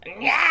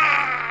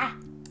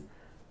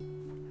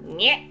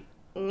Yeah.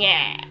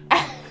 Yeah.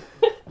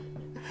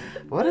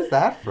 What is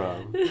that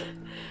from?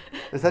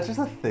 Is that just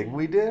a thing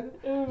we did?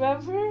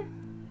 Remember?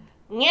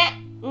 Yeah.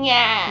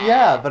 Yeah.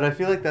 Yeah, but I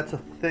feel like that's a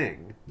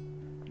thing.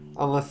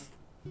 Unless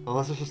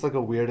it's just like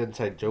a weird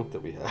inside joke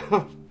that we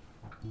have.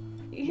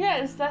 Yeah,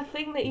 it's that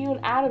thing that you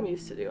and Adam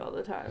used to do all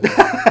the time.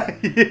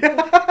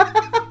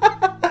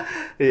 Yeah.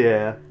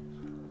 Yeah.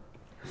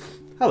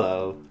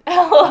 Hello.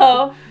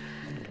 Hello.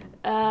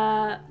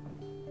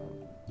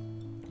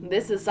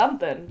 This is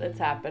something that's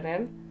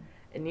happening,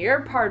 and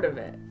you're part of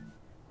it.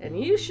 And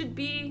you should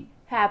be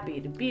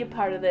happy to be a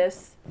part of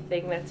this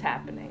thing that's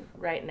happening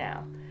right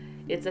now.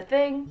 It's a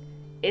thing,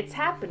 it's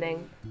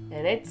happening,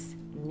 and it's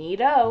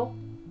neato.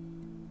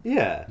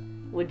 Yeah.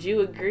 Would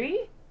you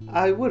agree?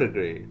 I would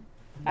agree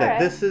that Alright.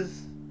 this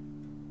is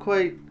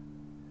quite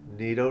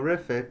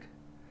neatorific.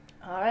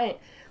 Alright,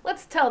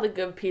 let's tell the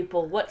good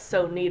people what's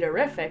so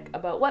neatorific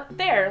about what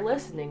they're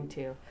listening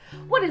to.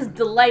 What is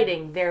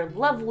delighting their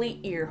lovely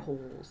ear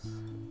holes?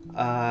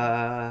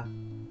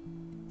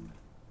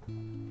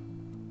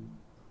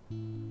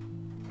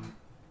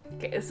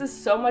 Okay, this is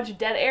so much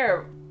dead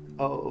air.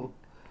 Oh.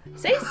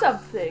 Say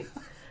something.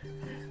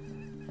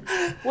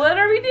 What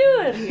are we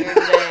doing here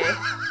today?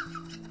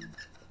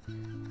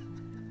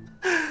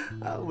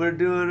 We're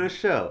doing a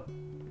show.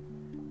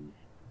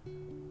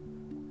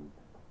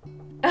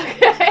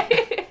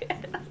 Okay.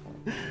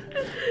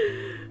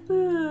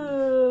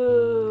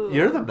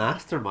 You're the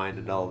mastermind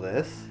in all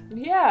this.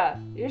 Yeah,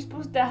 you're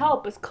supposed to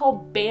help. It's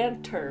called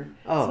banter.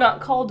 Oh. It's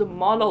not called a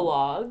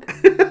monologue.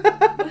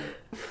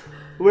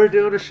 We're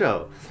doing a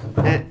show.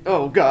 And,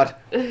 oh, God.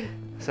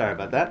 Sorry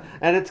about that.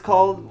 And it's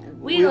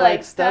called We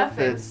like stuff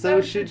and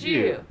so should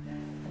you.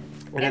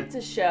 And It's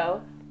a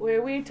show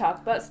where we talk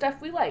about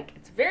stuff we like.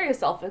 It's very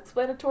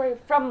self-explanatory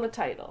from the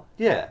title.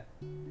 Yeah.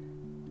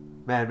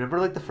 Man, remember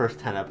like the first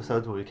 10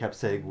 episodes when we kept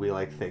saying we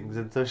like things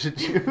and so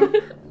should you?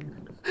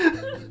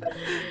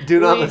 Do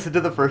not We- listen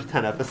to the first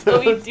 10 But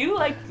episodes. we do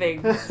like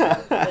things,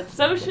 and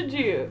so should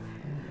you.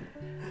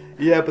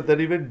 Yeah, but then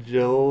even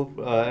Jill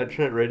at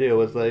Trent Radio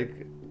was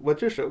like,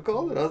 what's your show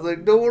called? And I was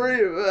like, don't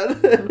worry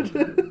about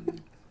it.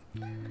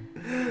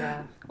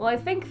 Yeah. Well, I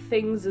think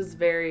things is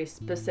very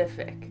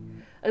specific.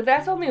 Like,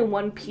 that's only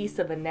one piece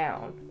of a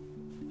noun,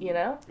 you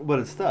know? What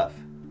is stuff?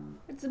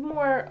 It's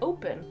more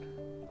open.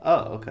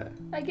 Oh, okay.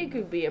 Like, it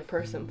could be a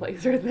person,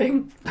 place, or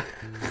thing.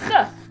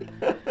 Stuff.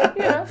 You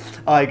know?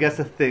 Oh, I guess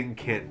a thing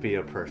can't be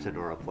a person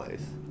or a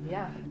place.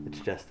 Yeah. It's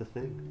just a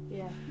thing.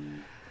 Yeah.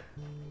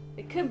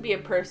 It could be a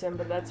person,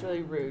 but that's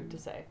really rude to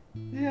say.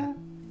 Yeah.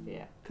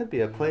 Yeah. Could be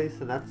a place,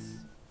 and that's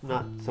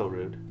not so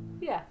rude.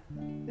 Yeah.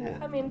 Yeah.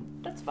 I mean,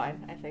 that's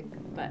fine, I think.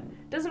 But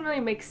it doesn't really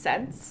make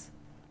sense,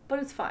 but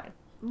it's fine.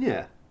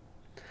 Yeah.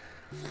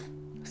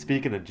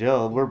 Speaking of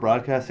Jill, we're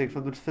broadcasting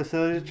from the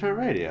facility of Trent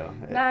Radio.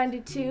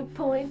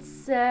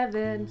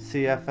 92.7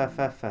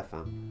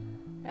 CFFFFM.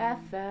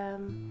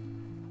 FM.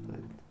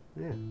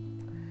 Yeah.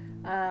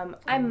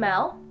 I'm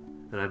Mel,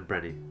 And I'm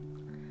Brenny.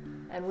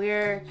 and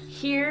we're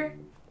here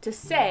to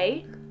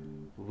say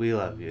We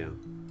love you.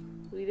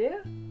 we do.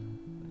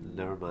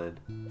 Never mind.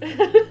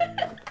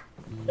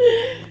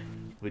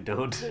 We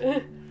don't.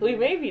 We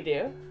maybe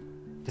do.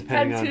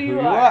 Depending Depends on who who you you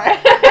are.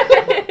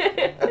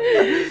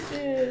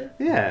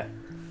 Yeah.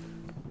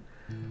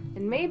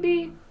 And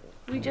maybe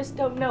we just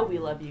don't know we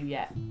love you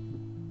yet.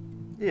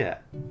 Yeah.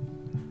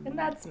 And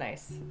that's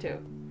nice, too.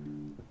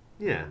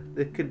 Yeah.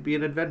 It could be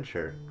an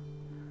adventure.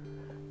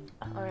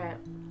 Alright,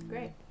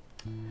 great.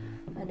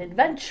 An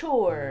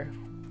adventure.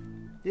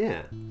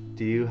 Yeah.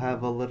 Do you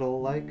have a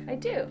little like? I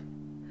do.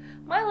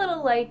 My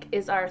little like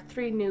is our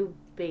 3 new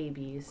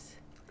babies.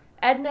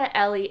 Edna,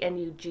 Ellie, and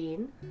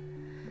Eugene.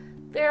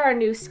 They're our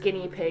new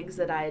skinny pigs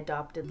that I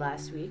adopted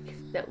last week.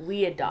 That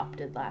we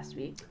adopted last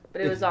week.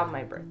 But it was on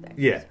my birthday.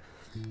 Yeah.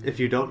 If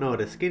you don't know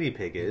what a skinny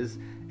pig is,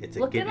 it's a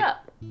Look guinea. it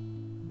up.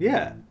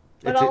 Yeah.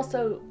 But It's a-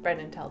 also,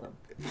 Brendan, tell them.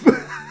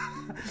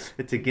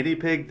 It's a guinea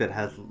pig that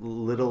has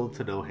little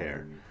to no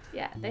hair.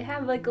 Yeah, they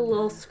have like a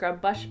little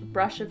scrub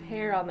brush of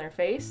hair on their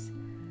face.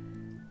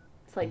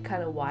 It's like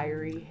kind of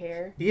wiry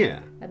hair.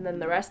 Yeah. And then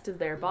the rest of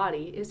their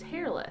body is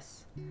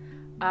hairless.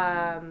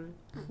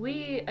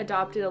 We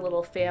adopted a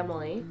little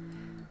family,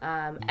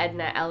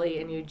 Edna,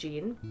 Ellie, and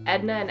Eugene.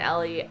 Edna and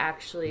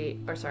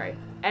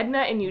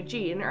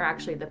Eugene are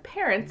actually the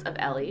parents of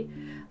Ellie,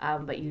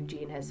 but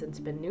Eugene has since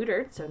been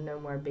neutered, so no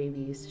more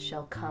babies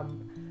shall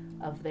come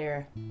of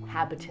their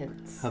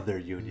habitants. Of their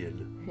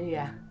union.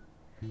 Yeah.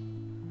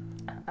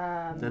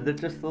 And they're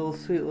just little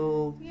sweet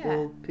little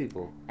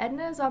people.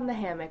 Edna's on the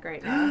hammock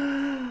right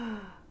now.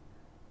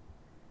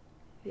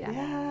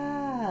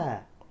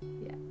 Yeah.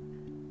 Yeah.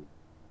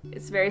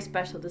 It's very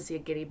special to see a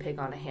guinea pig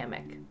on a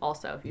hammock.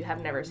 Also, if you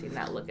have never seen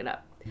that, look it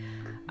up. Yeah,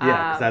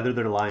 because either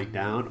they're lying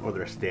down or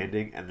they're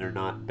standing and they're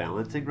not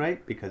balancing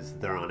right because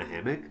they're on a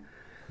hammock.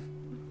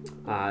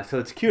 So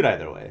it's cute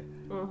either way.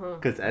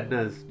 Because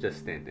Edna's just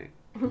standing.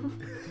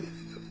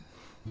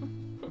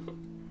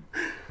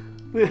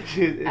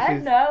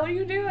 Edna, what are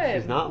you doing?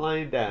 She's not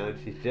lying down,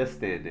 she's just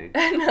standing.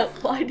 Edna,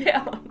 lie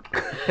down.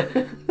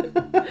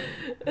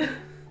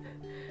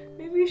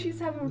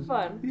 having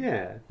fun.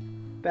 Yeah,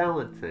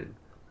 balancing.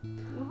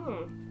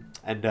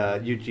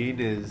 And Eugene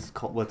is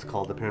what's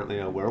called apparently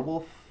a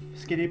werewolf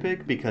skinny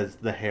pig because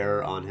the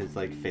hair on his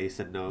like face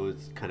and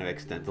nose kind of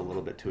extends a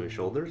little bit to his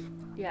shoulders.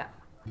 Yeah.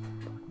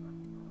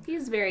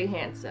 He's very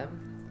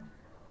handsome.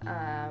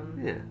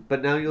 Yeah,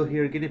 but now you'll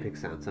hear guinea pig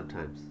sounds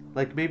sometimes.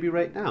 Like maybe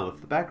right now if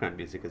the background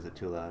music isn't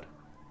too loud.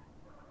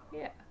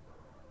 Yeah.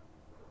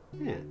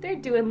 Yeah. They're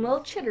doing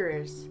little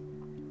chitterers.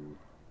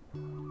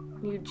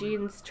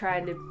 Eugene's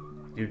trying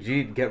to...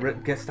 Eugene,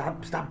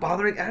 stop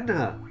bothering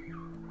Edna.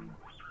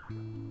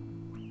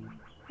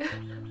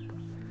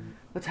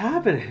 What's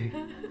happening?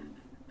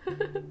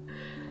 It's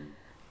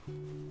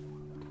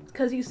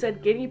because you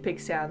said guinea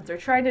pig sounds. They're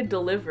trying to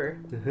deliver.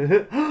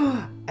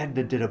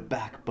 Edna did a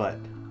back butt.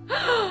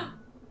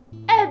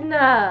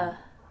 Edna!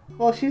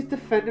 Well, she's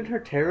defending her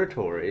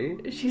territory.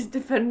 She's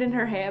defending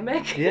her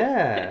hammock?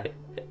 Yeah.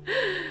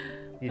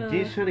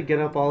 Eugene's trying to get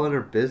up all in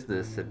her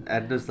business, and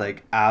Edna's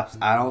like, I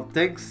don't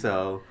think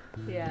so.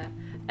 Yeah.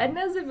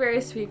 Edna's a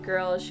very sweet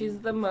girl. She's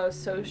the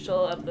most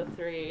social of the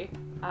three.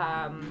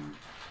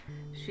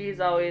 She's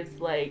always,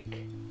 like,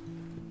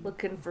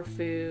 looking for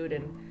food,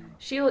 and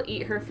she'll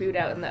eat her food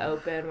out in the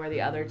open where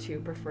the other two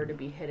prefer to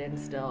be hidden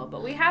still.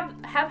 But we have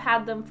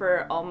had them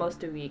for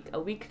almost a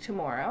week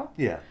tomorrow.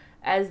 Yeah.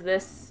 As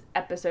this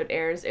episode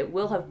airs, it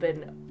will have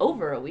been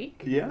over a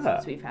week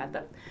since we've had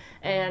them.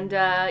 And,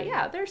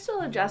 they're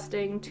still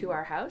adjusting to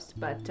our house,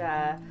 but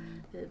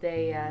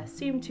they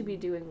seem to be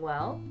doing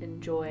well,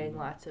 enjoying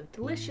lots of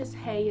delicious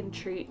hay and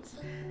treats,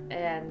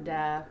 and,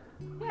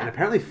 And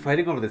apparently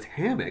fighting over this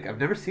hammock. I've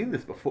never seen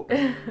this before.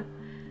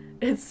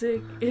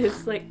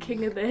 It's like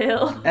King of the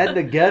Hill.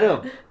 Edna, get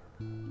him!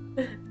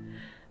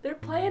 They're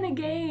playing a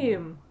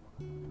game.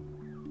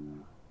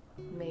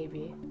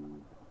 Maybe.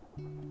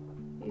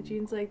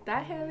 Eugene's like,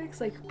 that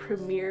hammock's like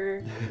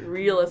premier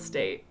real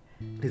estate.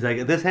 He's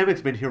like, this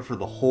hammock's been here for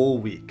the whole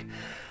week,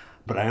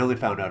 but I only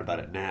found out about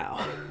it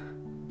now.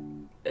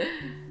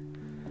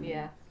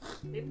 Yeah.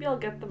 Maybe I'll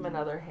get them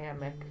another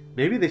hammock.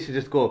 Maybe they should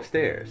just go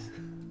upstairs.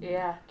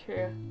 Yeah,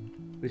 true.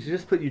 We should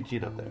just put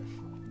Eugene up there.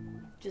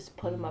 Just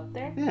put him up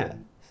there? Yeah,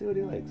 see what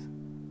he likes.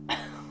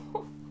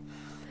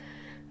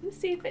 Let's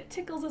see if it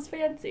tickles his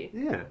fancy.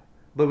 Yeah.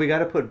 But we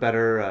gotta put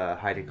better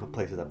hiding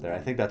places up there. I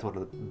think that's one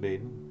of the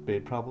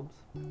main problems.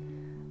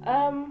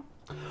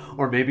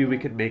 Or maybe we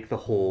could make the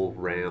whole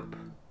ramp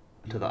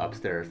to the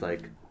upstairs,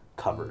 like,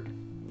 covered.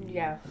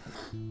 Yeah.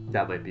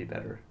 That might be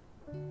better.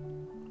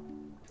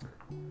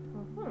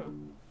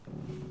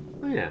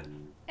 Oh, yeah.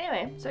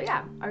 Anyway, so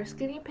yeah, our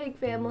skinny pig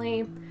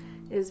family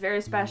is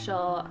very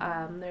special.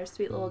 They're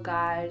sweet little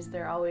guys.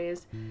 They're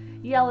always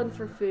yelling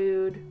for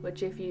food,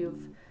 which I feel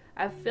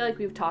like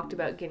we've talked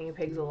about guinea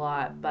pigs a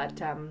lot,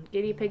 but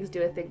guinea pigs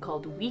do a thing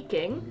called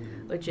weeking,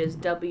 which is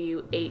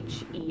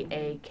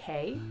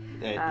WHEAK.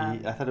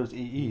 I thought it was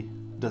EE.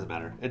 Doesn't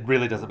matter. It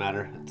really doesn't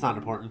matter. It's not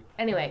important.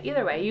 Anyway,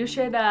 either way, you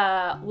should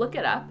look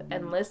it up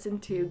and listen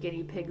to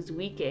guinea pigs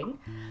weeking.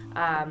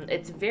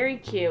 It's very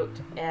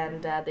cute,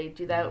 and they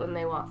do that when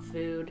they want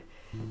food,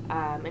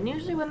 and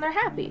usually when they're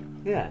happy.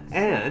 Yeah,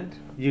 and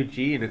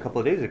Eugene a couple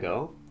of days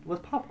ago was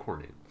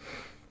popcorning.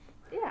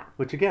 Yeah.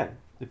 Which again,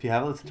 if you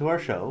haven't listened to our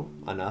show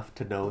enough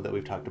to know that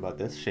we've talked about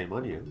this, shame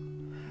on you.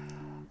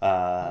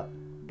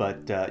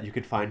 But you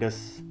can find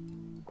us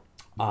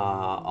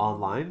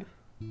online.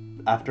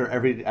 After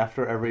every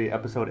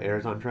episode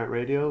airs on Trent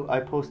Radio, I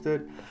post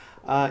it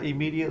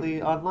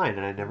immediately online,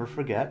 and I never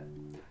forget.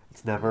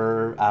 It's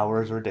never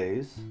hours or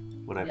days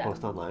when I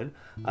post online.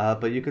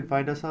 But you can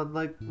find us on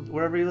like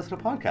wherever you listen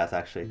to podcasts,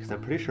 actually, because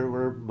I'm pretty sure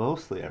we're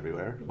mostly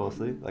everywhere.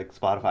 Mostly like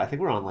Spotify. I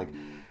think we're on like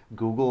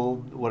Google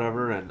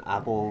whatever and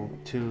Apple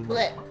Tunes.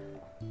 Lit.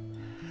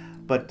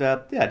 But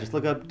just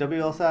look up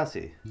WL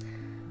Sassy,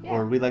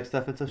 or We Like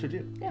Stuff and So Should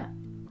You. Yeah.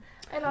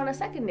 And on a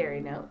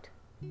secondary note,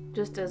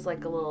 just as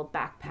like a little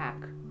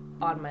backpack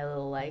on my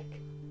little like,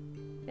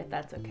 if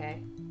that's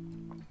okay.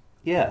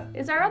 Yeah.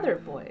 Is our other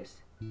boys,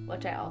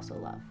 which I also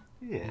love.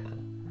 Yeah.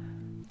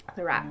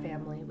 The rat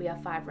family. We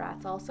have 5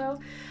 rats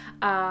also.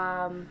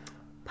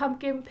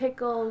 Pumpkin,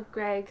 Pickle,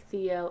 Greg,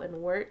 Theo,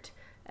 and Wirt.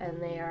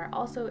 And they are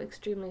also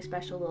extremely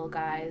special little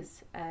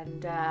guys.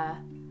 And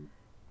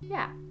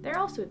they're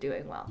also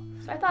doing well.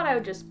 So I thought I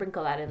would just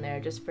sprinkle that in there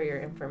just for your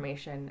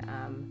information.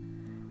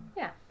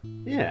 Yeah.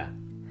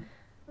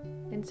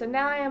 And so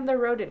now I am the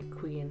rodent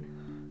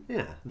queen.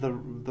 Yeah, the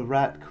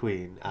rat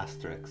queen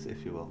asterisk,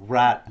 if you will.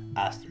 Rat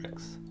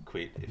asterisk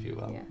queen, if you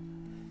will. Yeah.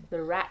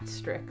 The rat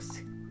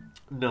strix.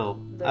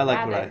 No, The I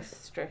like the rat.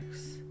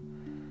 strix.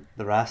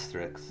 The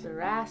rastrix. The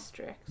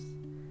rastrix.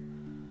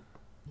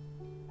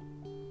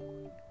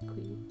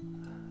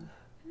 Queen.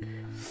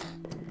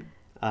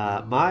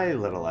 My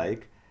little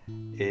like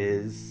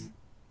is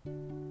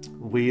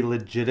we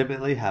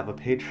legitimately have a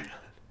Patreon.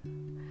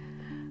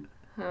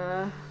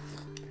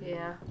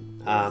 Yeah.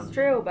 It's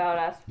true about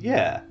us.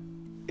 Yeah.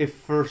 If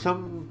for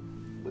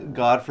some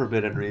God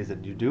forbidden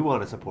reason you do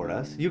want to support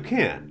us, you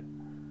can.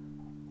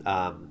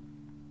 Our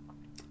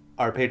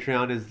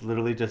Patreon is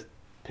literally just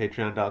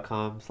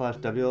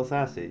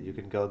patreon.com/WLSassy. You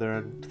can go there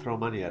and throw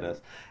money at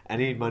us.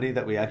 Any money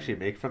that we actually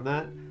make from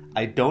that,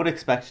 I don't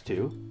expect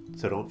to,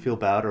 so don't feel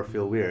bad or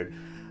feel weird.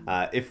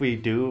 If we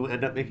do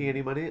end up making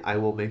any money, I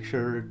will make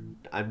sure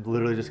I'm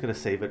literally just going to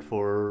save it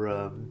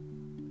for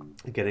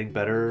getting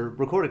better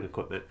recording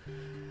equipment.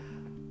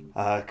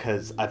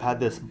 Because I've had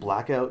this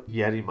blackout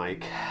Yeti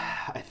mic,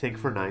 I think,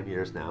 for 9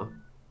 years now.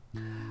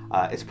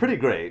 It's pretty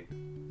great.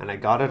 And I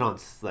got it on,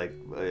 like,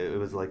 it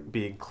was like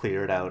being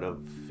cleared out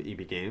of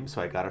EB Games, so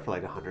I got it for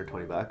like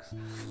 $120.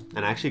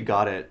 And I actually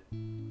got it,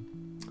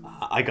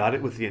 I got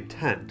it with the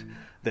intent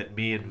that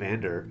me and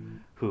Vander,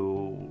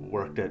 who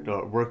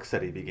works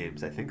at EB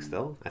Games, I think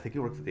he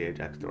works at the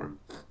Ajax store.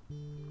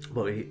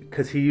 Well,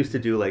 because he used to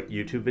do like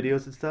YouTube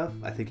videos and stuff.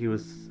 I think it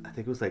was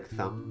like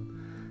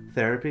thumb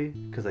therapy,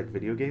 because like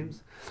video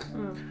games.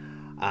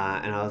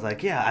 And I was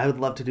like, yeah, I would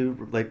love to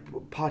do like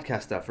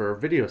podcast stuff or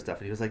video stuff.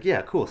 And he was like,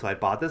 yeah, cool. So I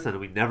bought this, and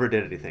we never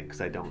did anything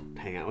because I don't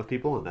hang out with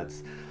people, and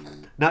that's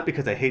not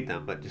because I hate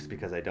them, but just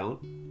because I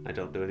don't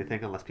do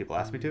anything unless people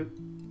ask me to.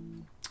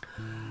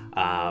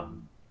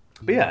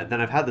 But yeah, then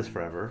I've had this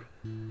forever,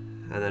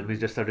 and then we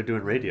just started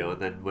doing radio,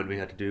 and then when we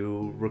had to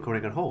do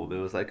recording at home, it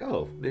was like,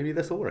 oh, maybe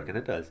this will work, and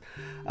it does.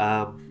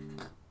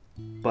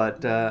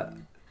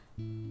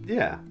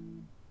 Yeah,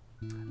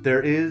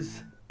 there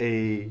is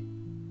a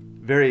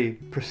very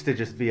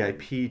prestigious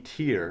VIP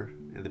tier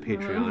in the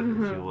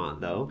Patreon if you want,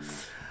 though.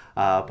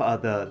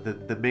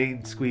 The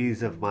main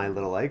squeeze of my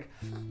little like,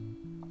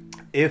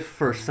 if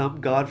for some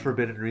god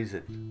forbidden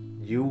reason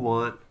you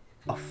want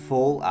a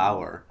full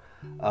hour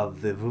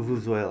of the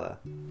Vuvuzela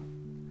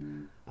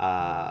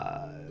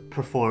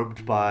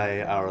performed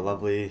by our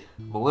lovely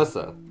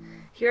Melissa,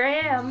 here I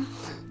am.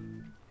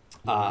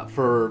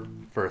 For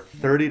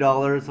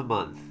 $30 a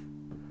month.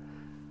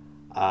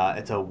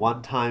 It's a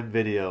one-time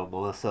video,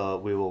 Melissa,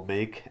 we will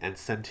make and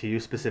send to you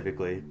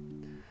specifically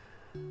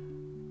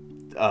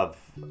of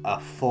a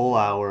full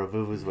hour of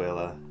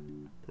Vuvuzela.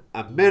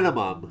 A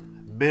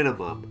minimum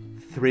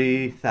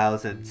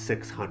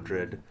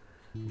 3,600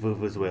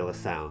 Vuvuzela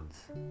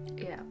sounds.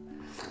 Yeah.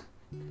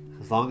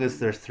 As long as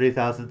there's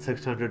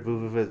 3,600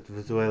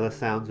 Vuvuzela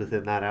sounds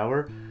within that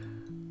hour,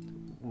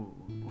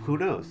 who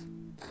knows?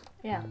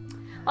 Yeah.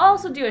 I'll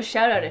also do a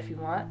shout out if you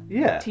want.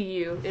 Yeah. To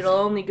you. It'll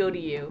only go to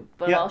you,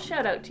 but Yep. I'll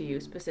shout out to you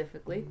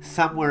specifically.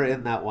 Somewhere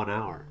in that 1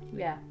 hour.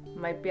 Yeah.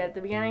 Might be at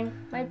the beginning,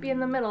 might be in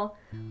the middle,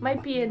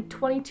 might be in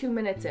 22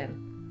 minutes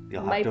in.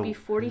 Might be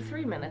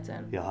 43 minutes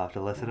in. You'll have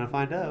to listen and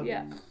find out.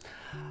 Yeah.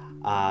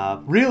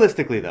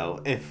 Realistically, though,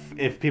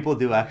 if people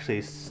do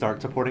actually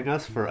start supporting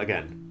us for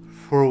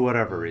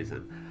whatever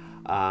reason,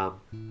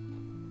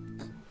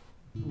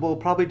 we'll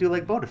probably do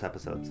like bonus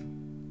episodes.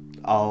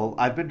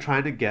 I've been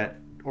trying to get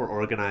or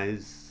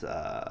organize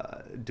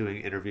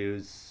doing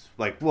interviews,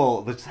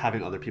 just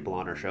having other people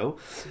on our show.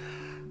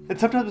 And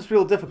sometimes it's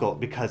real difficult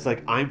because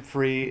like I'm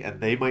free and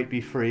they might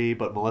be free,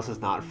 but Melissa's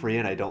not free,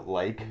 and I don't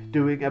like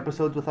doing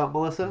episodes without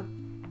Melissa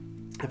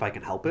if I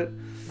can help it.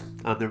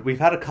 We've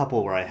had a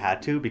couple where I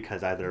had to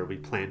because either we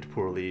planned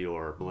poorly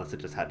or Melissa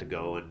just had to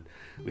go and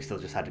we still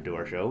just had to do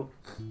our show.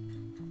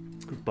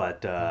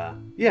 But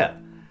yeah,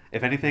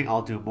 if anything,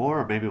 I'll do more,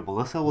 or maybe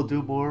Melissa will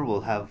do more.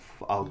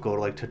 I'll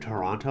go to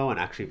Toronto and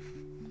actually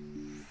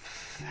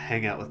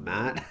hang out with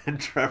Matt and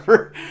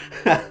Trevor.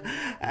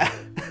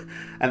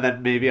 And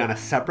then maybe on a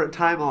separate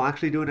time I'll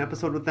actually do an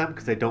episode with them,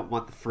 because I don't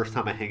want the first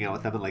time I hang out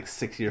with them in like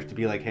 6 years to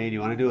be like, hey, do you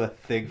want to do a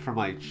thing for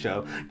my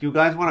show? Do you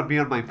guys want to be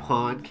on my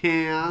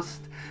podcast?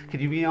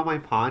 Can you be on my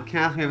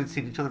podcast? We haven't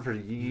seen each other for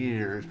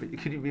years, but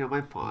can you be on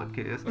my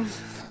podcast?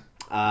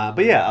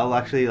 But yeah, I'll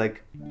actually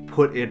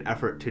put in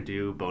effort to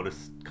do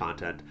bonus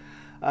content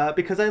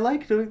because I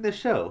like doing this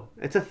show.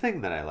 It's a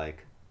thing that I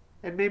like,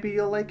 and maybe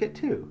you'll like it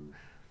too.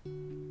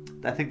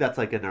 I think that's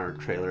in our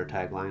trailer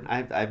tagline.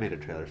 I made a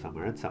trailer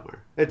somewhere. It's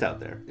somewhere. It's out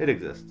there. It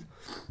exists.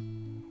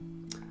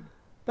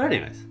 But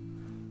anyways.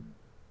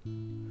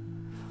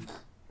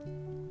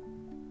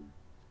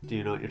 Do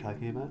you know what you're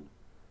talking about?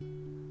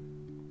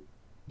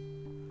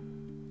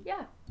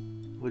 Yeah.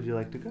 Would you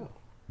like to go?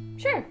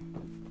 Sure.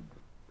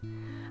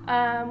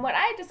 What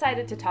I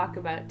decided to talk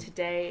about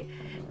today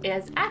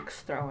is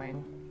axe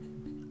throwing.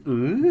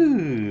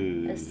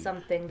 Ooh. It's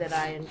something that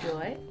I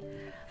enjoy.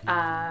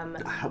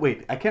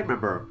 Wait, I can't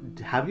remember.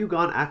 Have you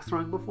gone axe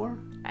throwing before?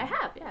 I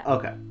have, yeah.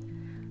 Okay.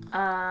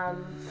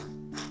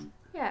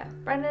 Yeah,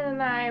 Brendan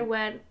and I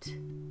went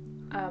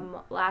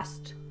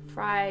last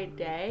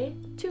Friday,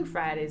 2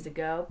 Fridays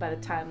ago by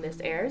the time this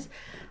airs.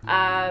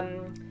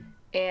 And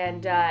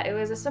it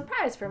was a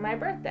surprise for my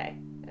birthday.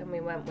 And we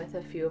went with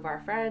a few of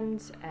our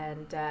friends,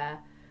 and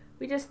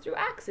we just threw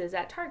axes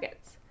at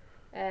targets.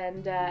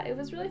 And it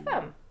was really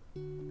fun.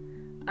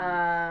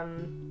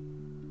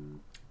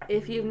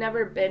 If you've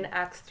never been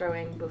axe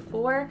throwing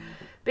before,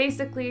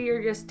 basically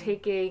you're just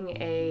taking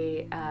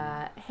a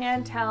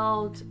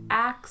handheld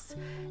axe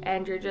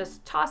and you're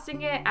just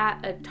tossing it at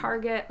a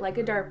target like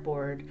a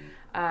dartboard.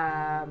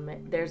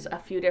 There's a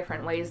few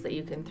different ways that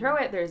you can throw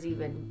it. There's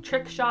even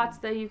trick shots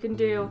that you can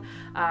do,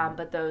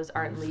 but those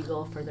aren't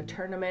legal for the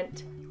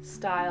tournament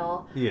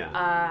style.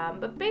 Yeah.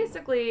 But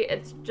basically,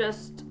 it's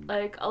just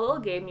like a little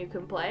game you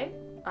can play.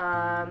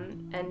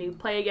 And you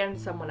play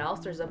against someone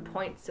else. There's a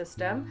point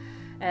system,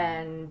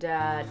 and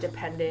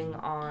depending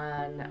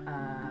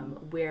on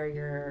where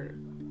your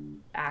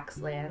axe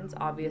lands,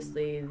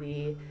 obviously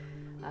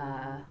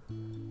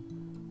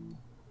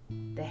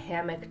the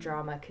hammock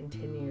drama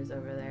continues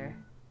over there.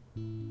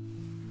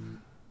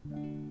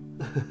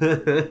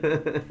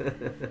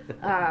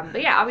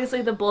 But yeah,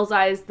 obviously the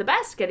bullseye is the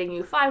best, getting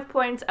you 5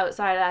 points.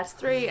 Outside of that's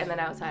 3, and then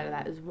outside of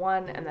that is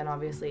 1. And then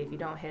obviously if you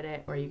don't hit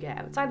it or you get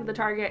outside of the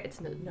target, it's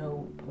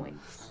no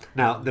points.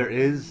 Now there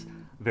is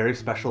very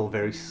special,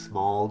 very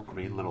small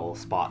green little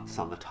spots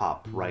on the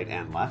top right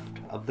and left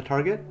of the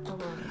target.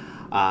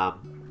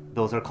 Mm-hmm.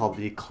 Those are called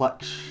the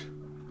clutch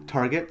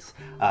targets.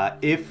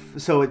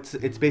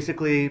 It's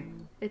basically.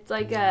 It's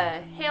like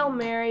a Hail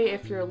Mary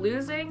if you're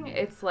losing.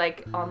 It's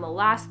like on the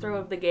last throw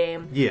of the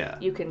game. Yeah.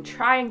 You can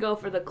try and go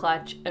for the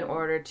clutch in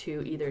order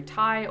to either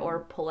tie or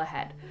pull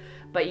ahead.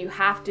 But you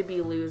have to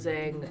be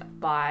losing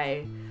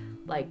by,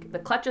 like, the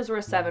clutches were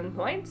 7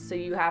 points, so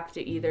you have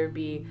to either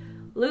be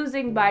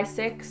losing by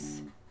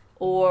 6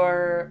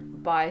 or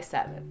by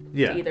 7.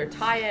 Yeah. To either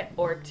tie it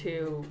or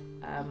to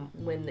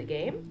win the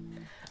game.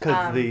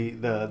 Because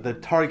the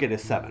target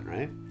is 7,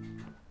 right?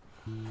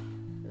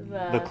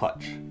 The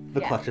clutch. The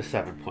clutch is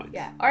 7 points.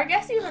 Yeah, or I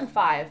guess even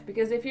 5,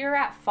 because if you're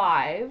at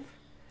 5,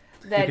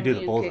 then you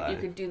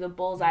could do the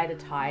bullseye to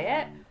tie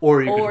it,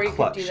 or you could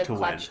clutch do the to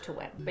clutch to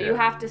win. But Yeah. you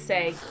have to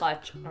say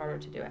clutch in order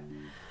to do it.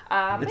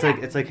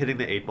 It's like hitting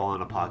the 8 ball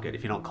in a pocket.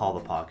 If you don't call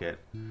the pocket,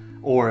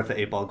 or if the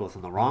 8 ball goes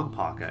in the wrong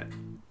pocket,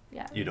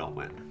 you don't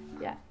win.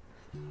 Yeah.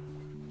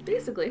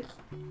 Basically.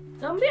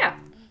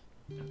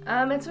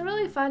 It's a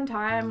really fun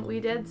time. We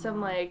did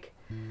some a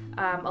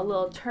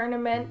little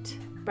tournament.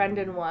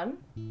 Brendan won.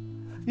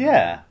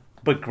 Yeah.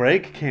 But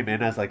Greg came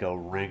in as like a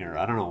ringer.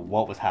 I don't know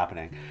what was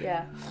happening.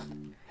 Yeah.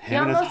 He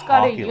Him and his almost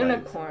got a hockey legs.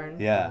 unicorn.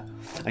 Yeah.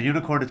 A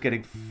unicorn is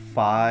getting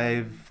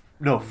 4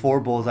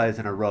 bullseyes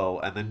in a row,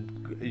 and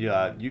then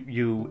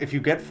you if you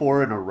get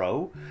 4 in a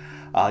row,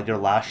 your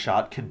last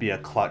shot can be a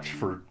clutch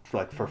for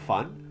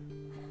fun.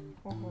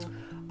 Mm-hmm.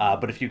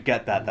 But if you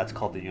get that, that's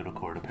called the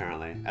unicorn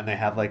apparently. And they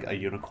have like a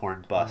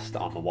unicorn bust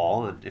on the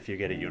wall, and if you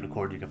get a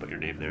unicorn, you can put your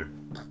name there.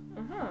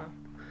 Mm-hmm.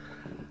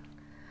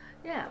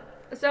 Yeah.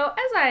 So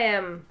as I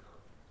am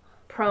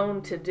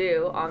prone to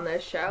do on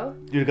this show,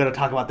 You're gonna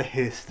talk about the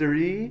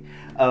history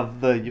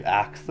of the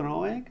axe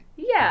throwing.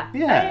 Yeah.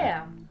 Yeah. I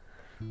am.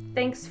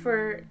 Thanks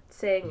for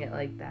saying it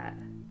like that.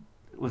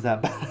 Was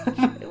that bad?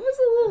 It was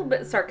a little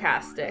bit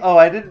sarcastic. Oh,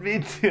 I didn't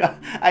mean to.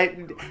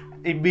 I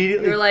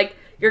immediately. You're like,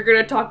 you're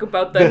gonna talk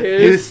about the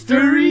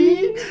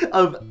history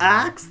of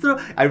axe throw.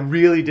 I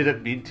really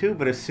didn't mean to,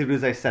 but as soon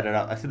as I set it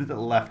up, as soon as it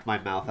left my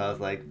mouth, I was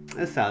like,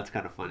 this sounds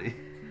kind of funny.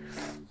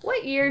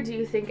 What year do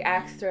you think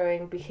axe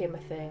throwing became a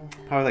thing?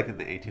 Probably like in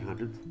the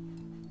 1800s.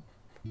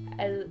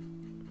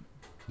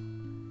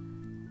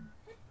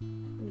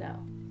 No.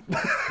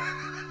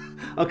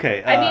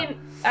 Okay. I mean,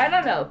 I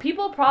don't know.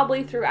 People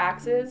probably threw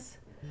axes,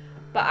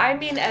 but I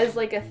mean as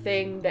like a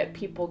thing that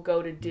people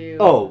go to do.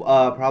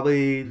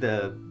 Probably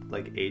the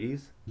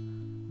 80s?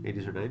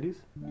 80s or 90s?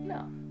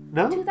 No.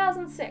 No?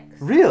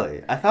 2006.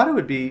 Really? I thought it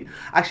would be...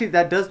 Actually,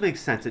 that does make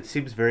sense. It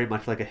seems very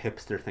much like a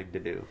hipster thing to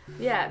do.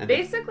 Yeah, And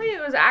basically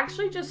it was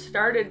actually just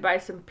started by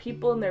some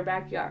people in their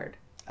backyard.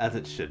 As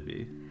it should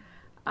be.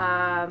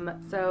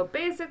 So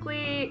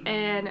basically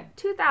in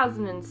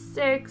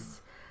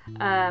 2006,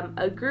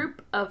 a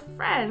group of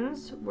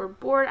friends were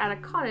bored at a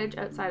cottage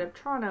outside of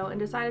Toronto and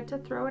decided to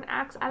throw an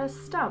axe at a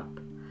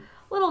stump.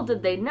 Little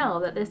did they know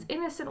that this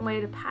innocent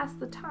way to pass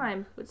the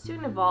time would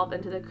soon evolve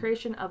into the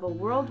creation of a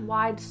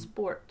worldwide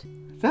sport.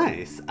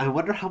 Nice. I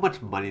wonder how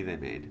much money they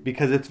made.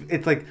 Because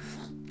it's like...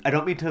 I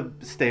don't mean to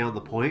stay on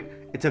the point.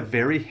 It's a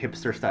very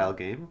hipster style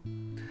game.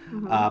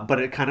 Mm-hmm. But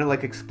it kind of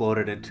like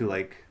exploded into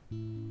like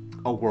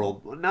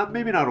a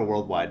maybe not a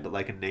worldwide, but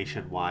like a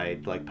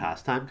nationwide like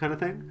pastime kind of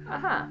thing.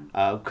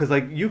 Because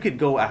like you could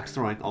go axe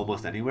throwing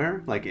almost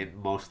anywhere, like in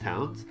most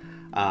towns.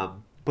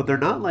 But they're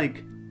not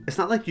like... It's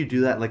not like you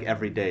do that like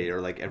every day or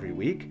like every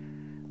week.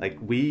 Like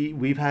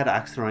we've had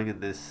axe throwing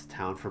in this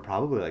town for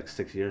probably like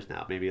 6 years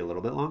now, maybe a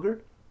little bit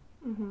longer.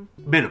 Mm-hmm.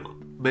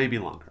 Minimum, maybe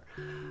longer.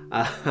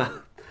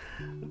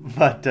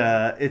 But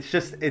it's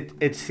just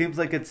it seems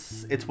like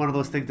it's one of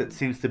those things that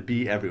seems to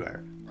be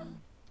everywhere.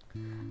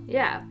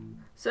 Yeah.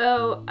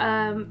 So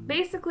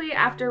basically,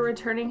 after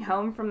returning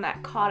home from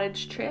that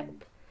cottage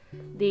trip,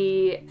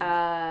 the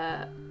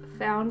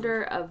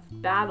founder of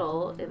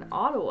Battle in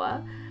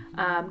Ottawa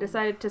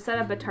decided to set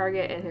up a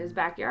target in his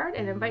backyard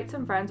and invite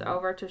some friends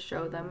over to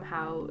show them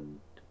how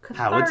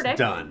cathartic it's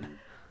done.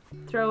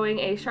 Throwing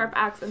a sharp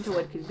axe into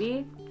wood could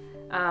be.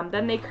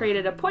 Then they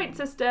created a point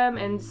system,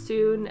 and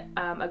soon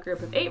a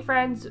group of 8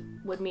 friends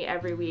would meet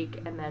every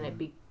week, and then it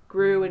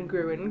grew and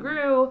grew and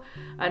grew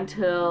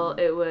until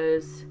it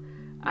was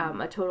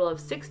a total of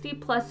 60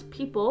 plus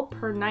people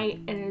per night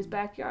in his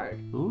backyard.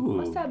 Ooh.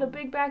 Must have a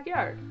big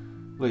backyard.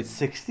 Wait,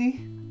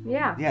 60?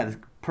 Yeah. Yeah, this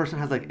person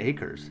has like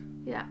acres.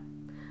 Yeah.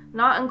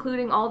 not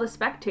including all the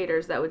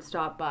spectators that would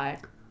stop by.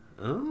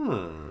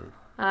 Oh.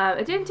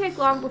 It didn't take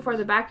long before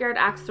the Backyard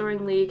Axe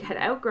Throwing League had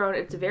outgrown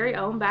its very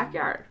own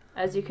backyard.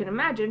 As you can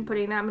imagine,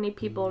 putting that many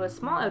people in a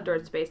small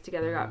outdoor space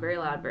together got very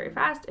loud very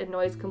fast, and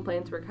noise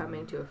complaints were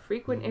coming to a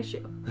frequent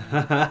issue.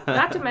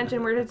 Not to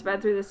mention, word had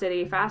spread through the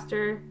city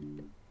faster,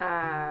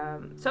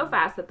 so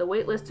fast that the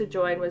wait list to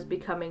join was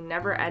becoming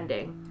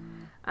never-ending.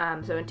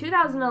 So in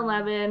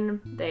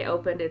 2011, they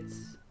opened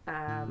its...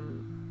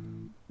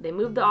 they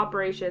moved the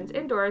operations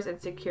indoors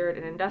and secured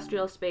an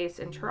industrial space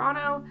in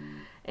Toronto,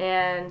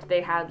 and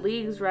they had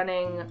leagues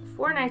running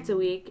 4 nights a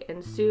week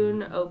and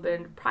soon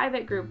opened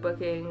private group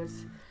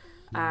bookings.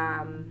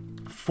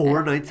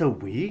 4 nights a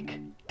week?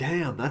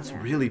 Damn, that's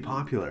really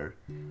popular.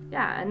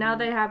 Yeah, and now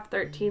they have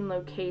 13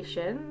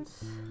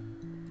 locations.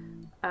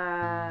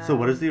 So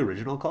what is the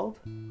original called?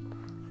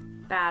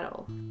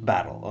 Battle,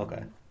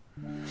 okay.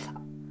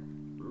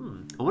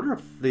 I wonder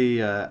if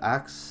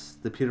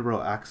the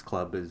Peterborough Axe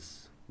Club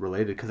is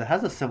related, because it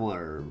has a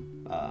similar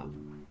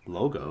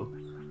logo.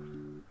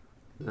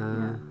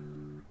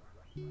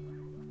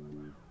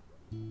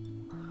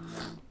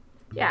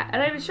 Yeah,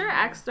 and I'm sure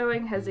axe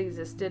throwing has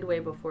existed way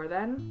before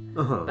then.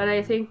 Uh-huh. But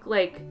I think,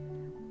 like,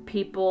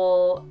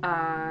 people...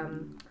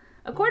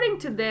 according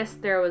to this,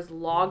 there was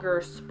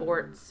logger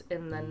sports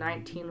in the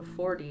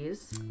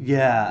 1940s.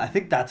 Yeah, I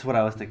think that's what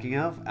I was thinking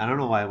of. I don't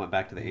know why I went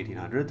back to the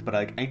 1800s, but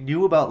I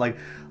knew about, like,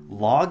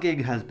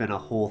 logging has been a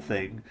whole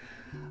thing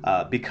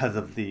because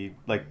of the,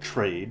 like,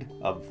 trade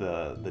of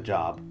the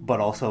job, but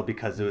also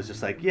because it was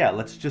just like, yeah,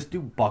 let's just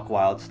do buck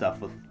wild stuff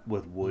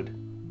with wood.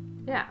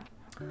 Yeah.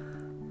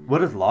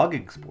 What is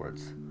logging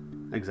sports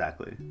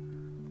exactly?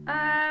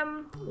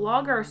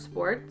 Logger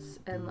sports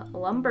and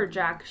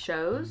lumberjack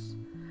shows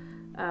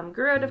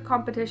grew out of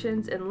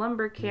competitions in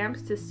lumber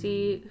camps to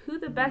see who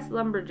the best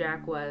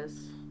lumberjack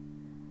was.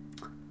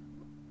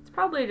 It's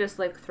probably just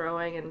like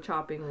throwing and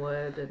chopping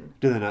wood. And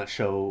do they not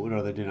show,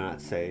 or they do not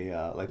say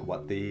like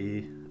what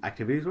the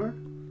activities were?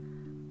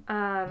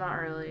 Not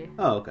really.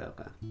 Oh, okay.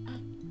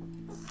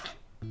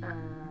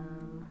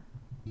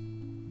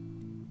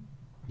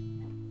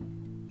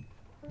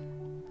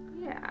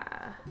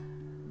 Yeah.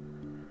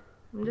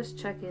 I'm just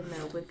checking the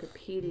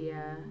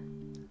Wikipedia.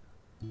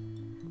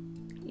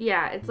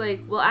 Yeah, it's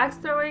like, well, axe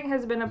throwing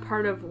has been a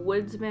part of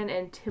woodsman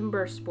and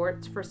timber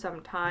sports for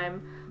some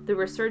time. The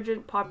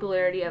resurgent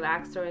popularity of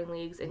axe throwing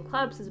leagues and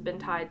clubs has been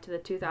tied to the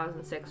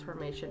 2006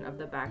 formation of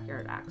the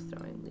Backyard Axe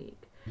Throwing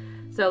League.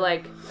 So,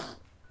 like,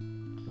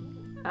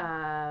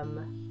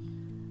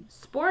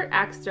 sport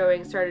axe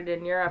throwing started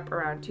in Europe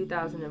around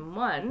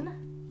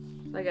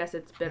 2001. So I guess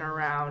it's been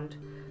around,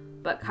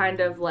 but kind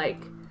of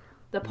like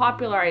the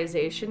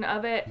popularization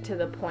of it to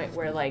the point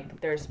where, like,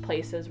 there's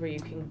places where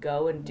you can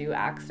go and do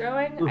axe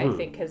throwing, I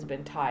think has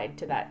been tied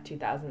to that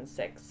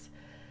 2006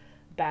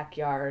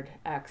 Backyard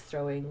Axe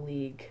Throwing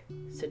League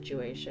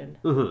situation.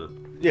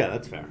 Yeah,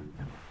 that's fair.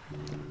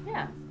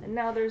 Yeah, and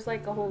now there's,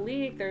 like, a whole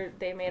league.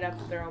 They made up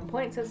their own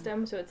point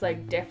system, so it's,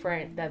 like,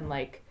 different than,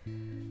 like,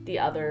 the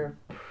other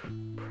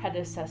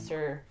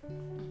predecessor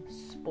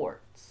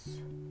sports.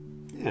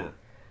 Yeah.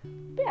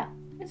 Yeah,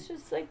 it's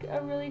just, like,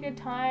 a really good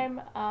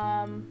time.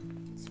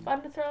 It's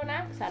fun to throw an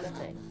axe at a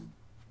thing.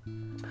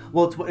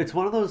 Well, it's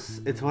one of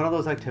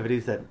those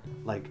activities that,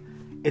 like,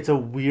 it's a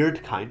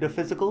weird kind of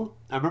physical.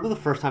 I remember the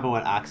first time I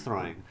went axe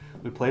throwing,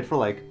 we played for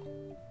like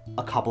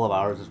a couple of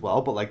hours as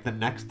well, but like the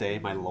next day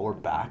my lower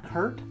back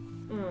hurt.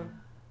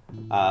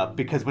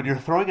 Because when you're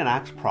throwing an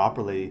axe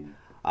properly,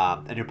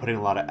 and you're putting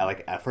a lot of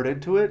like effort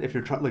into it, if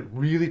you're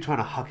really trying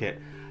to huck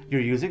it,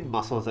 you're using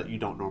muscles that you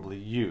don't normally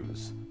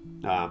use.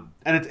 And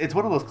it's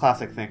one of those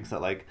classic things that,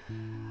 like,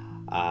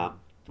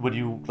 when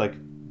you like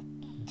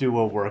do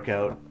a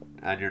workout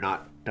and you're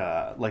not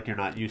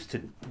used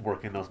to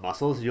working those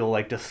muscles, you'll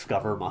like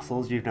discover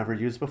muscles you've never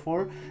used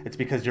before. It's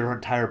because your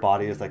entire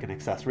body is like an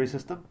accessory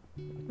system.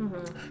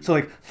 So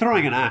like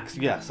throwing an axe,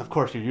 yes, of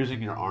course you're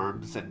using your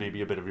arms and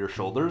maybe a bit of your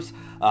shoulders,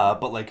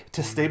 but like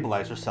to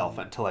stabilize yourself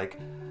and to like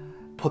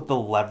put the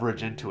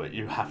leverage into it,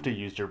 you have to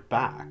use your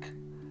back.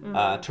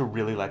 To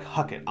really like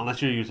huck it,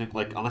 unless you're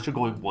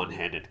going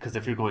one-handed, because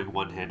if you're going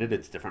one-handed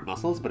it's different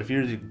muscles, but if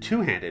you're using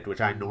two-handed, which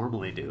I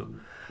normally do,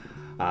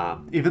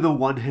 even though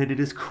one-handed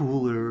is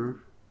cooler,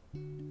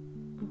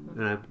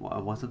 and I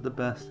wasn't the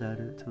best at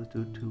it, so I was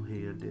doing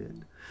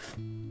two-handed,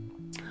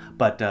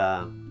 but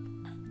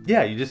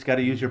yeah, you just got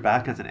to use your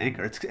back as an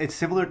anchor. It's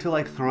similar to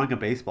like throwing a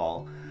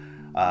baseball,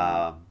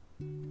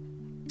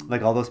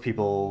 like all those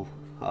people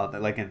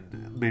like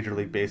in Major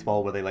League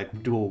Baseball where they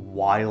like do a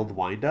wild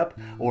wind-up,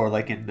 or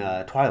like in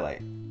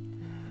Twilight.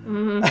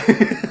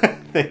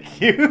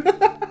 Thank you.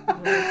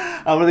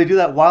 Where they do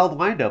that wild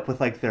wind-up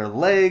with like their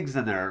legs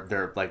and their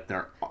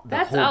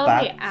That's whole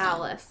only back.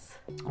 Alice.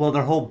 Well,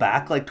 their whole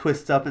back like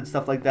twists up and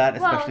stuff like that,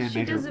 especially in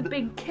Major. Well, she does a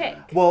big kick.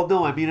 Well,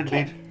 no, I mean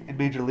in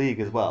Major League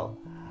as well.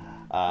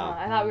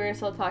 I thought we were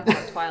still talking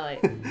about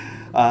Twilight.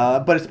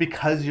 But it's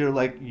because you're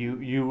like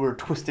you were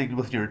twisting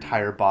with your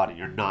entire body.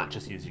 You're not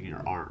just using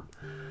your arm.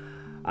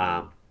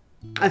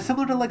 And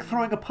similar to like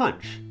throwing a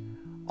punch.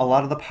 a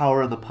lot of the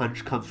power in the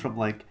punch comes from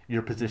like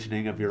your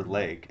positioning of your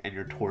leg and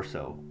your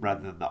torso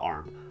rather than the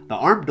arm. The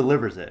arm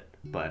delivers it,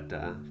 but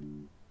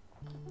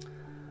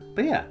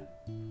yeah.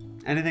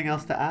 Anything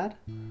else to add?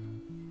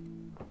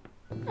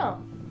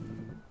 No.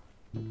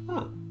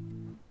 Huh.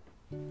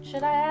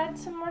 Should I add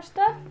some more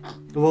stuff?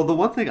 Well, the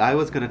one thing I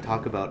was going to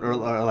talk about, or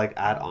like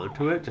add on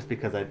to it, just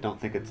because I don't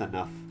think it's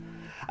enough.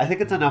 I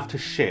think it's enough to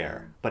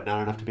share, but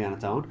not enough to be on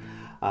its own.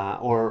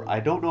 Or I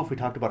don't know if we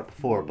talked about it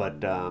before,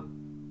 but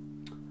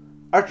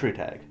archery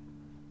tag.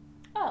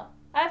 Oh,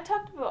 I've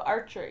talked about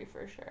archery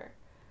for sure,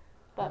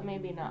 but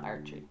maybe not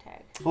archery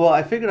tag. Well,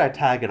 I figured I'd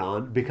tag it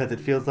on because it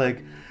feels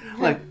like,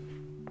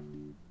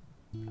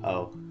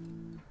 oh.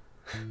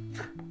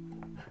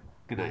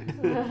 Good night.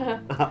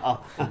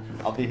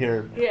 I'll be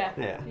here. Yeah,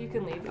 you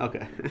can leave.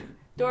 Okay.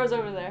 Door's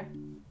over there.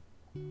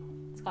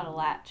 It's got a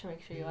latch.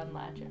 Make sure you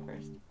unlatch it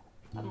first.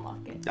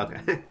 Unlock it.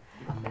 Okay.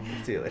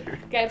 See you later.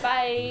 Okay,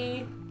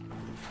 bye.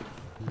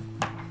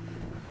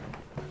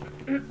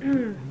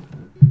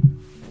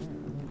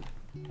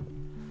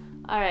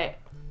 All right.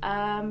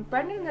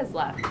 Brendan has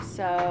left,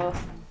 so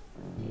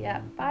yeah.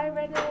 Bye,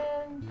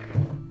 Brendan.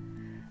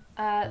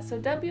 So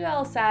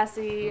WL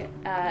Sassy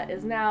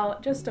is now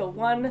just a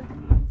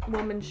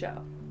one-woman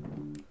show.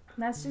 And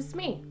that's just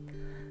me,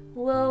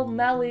 Lil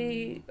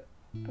Melly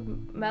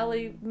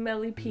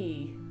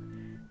P.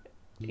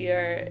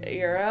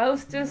 Your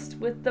hostess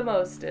with the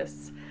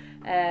mostest,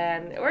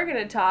 and we're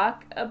gonna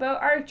talk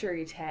about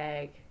archery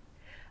tag.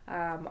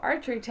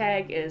 Archery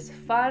tag is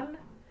fun.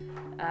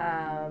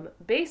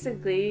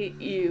 Basically,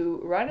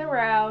 you run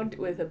around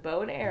with a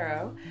bow and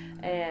arrow,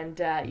 and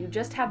you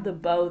just have the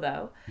bow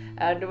though.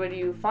 And when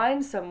you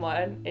find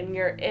someone and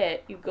you're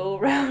it, you go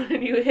around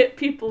and you hit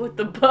people with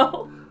the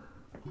bow,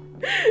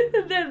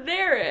 and then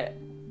they're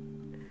it,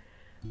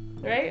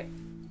 right?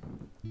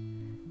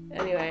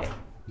 Anyway,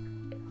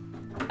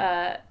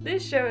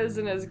 this show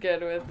isn't as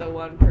good with the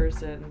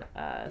one-person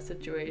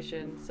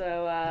situation,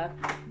 so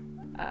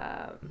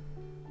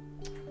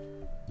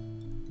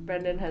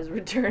Brendan has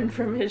returned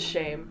from his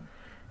shame,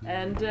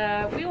 and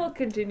we will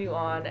continue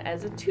on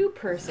as a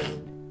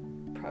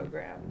two-person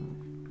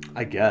program.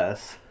 I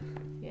guess.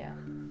 Yeah.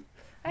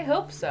 I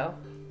hope so.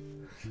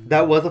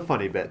 That was a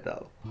funny bit,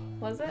 though.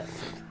 Was it?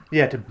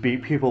 Yeah, to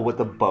beat people with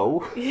a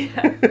bow.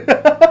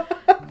 Yeah.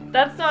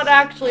 That's not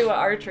actually what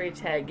archery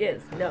tag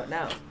is.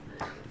 No.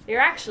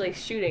 You're actually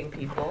shooting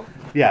people.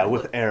 Yeah,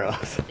 with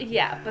arrows.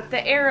 Yeah, but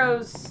the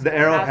arrows The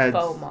arrowheads.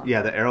 have foam on.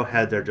 Yeah, the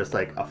arrowheads are just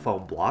like a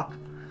foam block.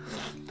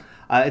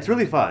 It's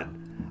really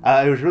fun.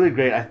 It was really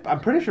great. I'm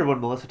pretty sure when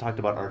Melissa talked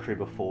about archery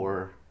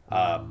before,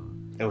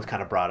 it was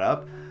kind of brought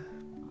up.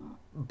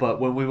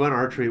 But when we went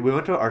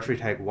to archery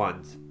tag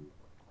once,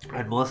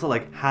 and Melissa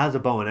like has a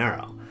bow and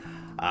arrow,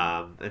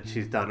 and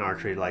she's done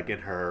archery like in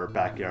her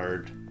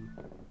backyard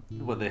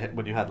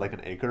when you had like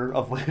an acre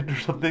of land or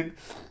something.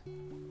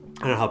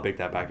 I don't know how big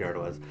that backyard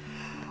was.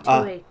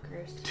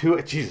 2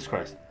 acres. Jesus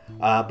Christ.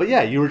 But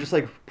yeah, you were just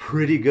like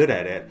pretty good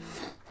at it.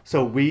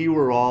 So we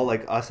were all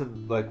like, us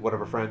and like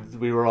whatever friends,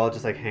 we were all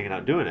just like hanging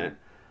out doing it.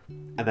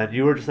 And then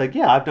you were just like,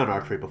 yeah, I've done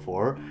archery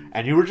before.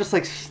 And you were just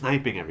like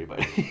sniping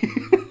everybody.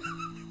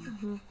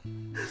 Mm-hmm.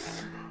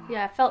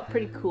 Yeah, it felt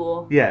pretty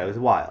cool. Yeah, it was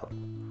wild.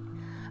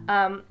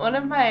 One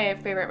of my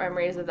favorite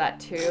memories of that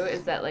too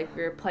is that like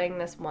we were playing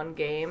this one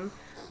game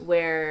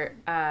where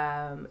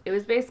it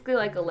was basically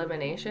like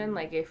elimination.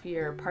 Like if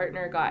your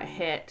partner got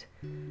hit,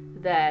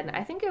 then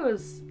I think it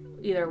was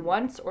either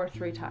once or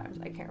 3 times.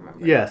 I can't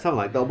remember. Yeah, something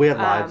like that. We had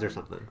lives or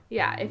something.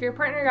 Yeah, if your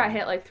partner got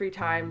hit like 3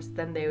 times,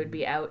 then they would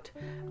be out.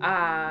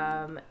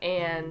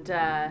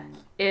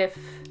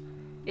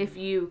 If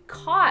you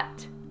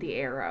caught the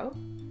arrow,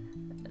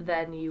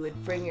 then you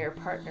would bring your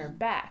partner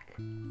back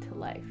to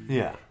life.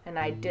 Yeah. And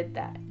I did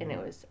that, and it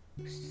was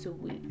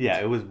sweet. Yeah,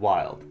 it was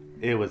wild.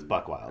 It was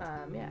buck wild.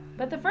 Yeah.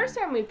 But the first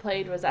time we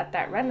played was at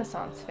that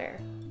Renaissance fair.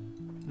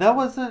 That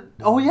wasn't...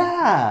 Oh,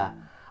 yeah!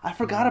 I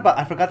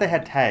forgot they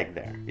had tag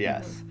there.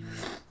 Yes.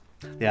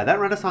 Mm-hmm. Yeah, that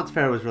Renaissance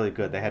fair was really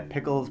good. They had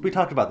pickles. We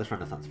talked about this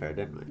Renaissance fair,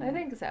 didn't we? I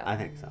think so. I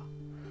think so.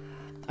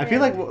 I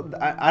feel like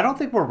I don't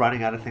think we're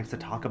running out of things to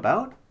talk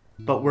about,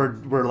 but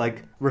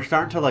we're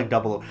starting to like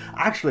double.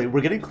 Actually,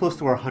 we're getting close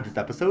to our 100th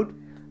episode.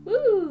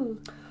 Woo!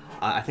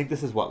 I think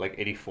this is what, like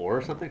 84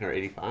 or something, or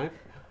 85.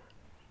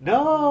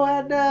 No,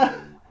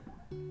 Edna,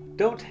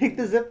 don't take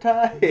the zip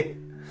tie.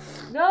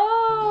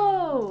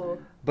 No.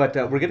 But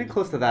we're getting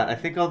close to that. I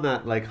think on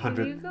that like 100.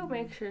 Can you go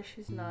make sure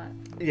she's not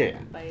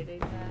biting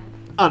that?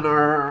 On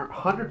our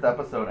 100th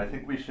episode, I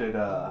think we should.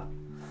 Hold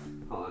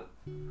on.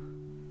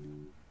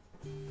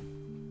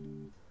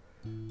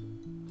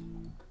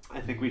 I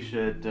think we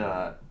should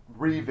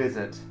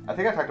revisit. I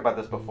think I talked about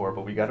this before,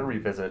 but we got to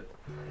revisit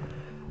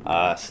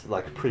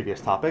like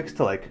previous topics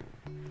to like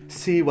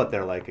see what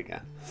they're like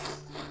again.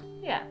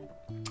 Yeah.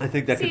 I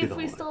think that could be the whole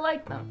see if we still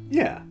like them.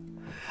 Yeah.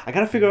 I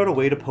gotta figure out a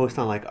way to post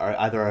on like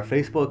either our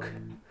Facebook.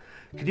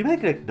 Can you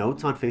make like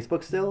notes on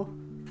Facebook still?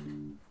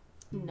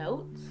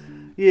 Notes?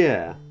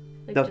 Yeah.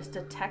 Like just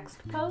a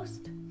text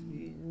post?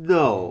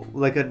 No,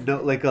 like a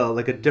note, like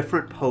a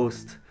different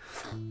post.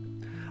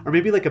 or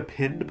maybe like a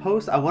pinned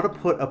post. I want to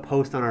put a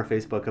post on our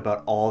Facebook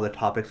about all the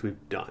topics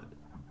we've done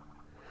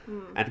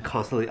and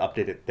constantly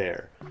update it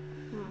there.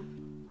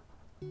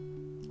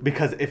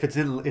 Because if it's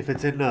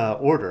in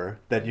order,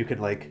 then you can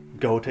like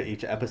go to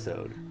each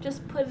episode.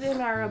 Just put it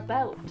in our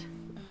about.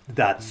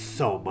 That's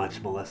so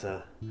much,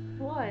 Melissa.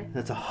 Why?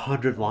 That's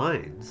 100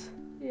 lines.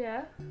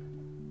 Yeah.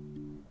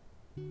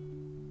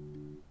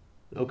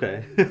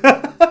 Okay.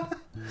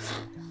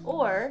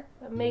 Or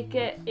make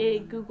it a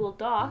Google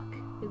Doc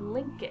and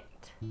link it.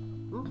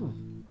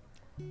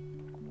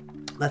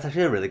 That's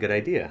actually a really good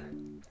idea.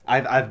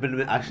 I've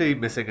been actually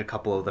missing a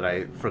couple that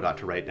I forgot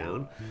to write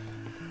down.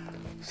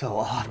 So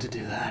I'll have to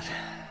do that.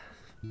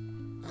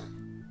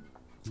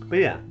 But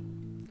yeah.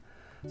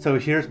 So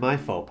here's my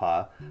faux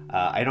pas.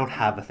 I don't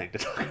have a thing to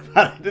talk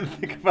about. I didn't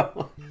think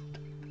about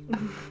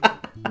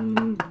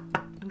one.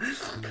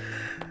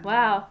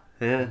 Wow.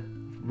 Yeah.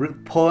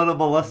 Pulling a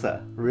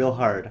Melissa real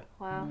hard.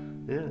 Wow.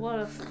 Yeah. What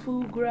a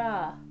foie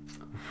gras.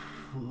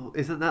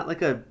 Isn't that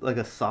like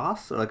a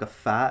sauce or like a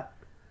fat?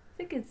 I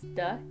think it's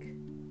duck.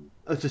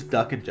 Oh, it's just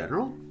duck in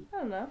general? I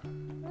don't know.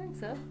 I think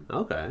so.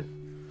 Okay.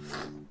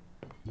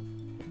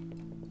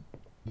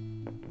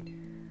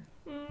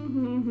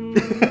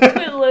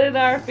 Twiddling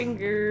our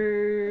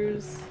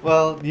fingers.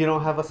 Well, you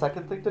don't have a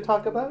second thing to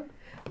talk about?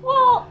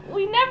 Well,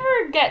 we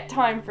never get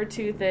time for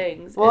two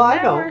things. Well, and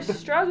I now know. We're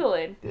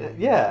struggling.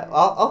 Yeah,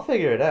 I'll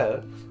figure it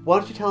out. Why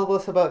don't you tell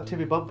us about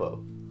Timmy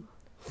Bumpo?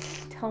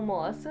 Tell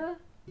Melissa?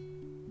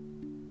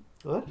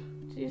 What?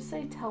 Did you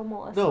say tell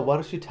Melissa? No, why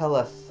don't you tell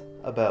us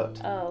about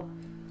Oh.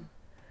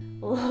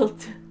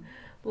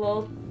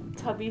 Little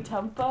Tubby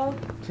Tumpo?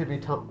 Timmy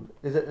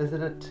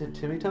Isn't it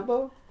Timmy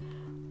Tumbo?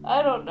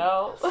 I don't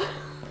know.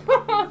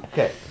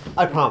 Okay,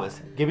 I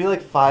promise. Give me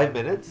like 5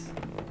 minutes,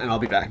 and I'll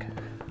be back.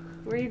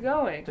 Where are you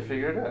going? To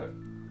figure it out.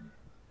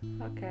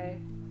 Okay.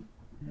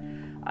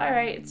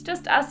 Alright, it's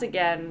just us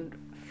again,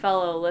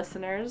 fellow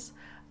listeners.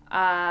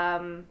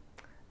 And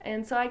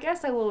so I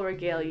guess I will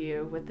regale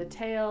you with the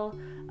tale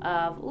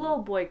of Little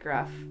Boy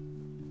Gruff.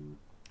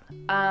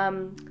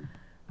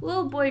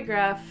 Little Boy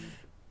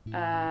Gruff,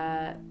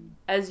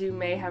 as you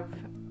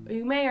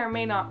may or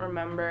may not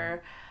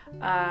remember,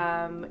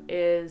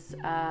 is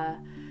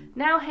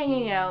now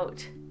hanging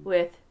out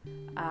with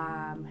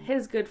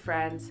his good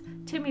friends,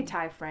 Timmy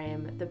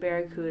Tyframe, the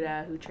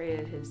Barracuda who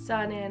traded his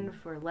son in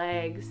for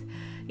legs.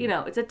 You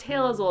know, it's a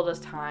tale as old as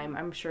time.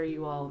 I'm sure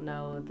you all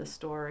know the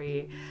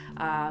story.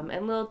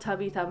 And little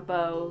Tubby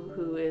Thumpo,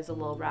 who is a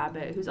little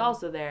rabbit, who's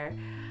also there.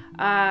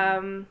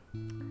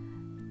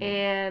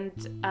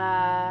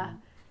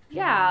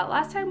 Yeah,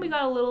 last time we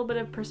got a little bit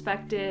of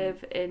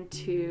perspective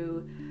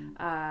into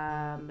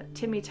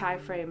Timmy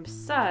Tyframe's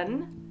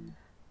son,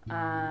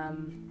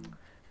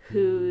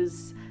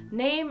 whose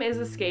name is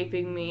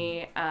escaping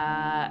me.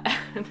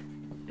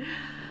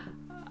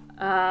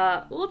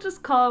 We'll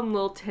just call him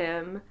Lil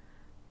Tim.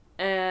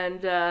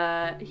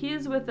 And he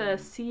is with a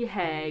sea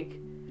hag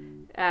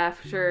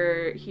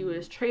after he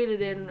was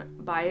traded in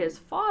by his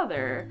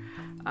father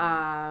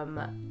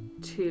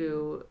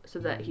so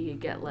that he could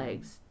get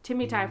legs.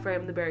 Timmy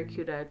Tyframe, the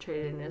Barracuda,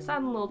 traded in his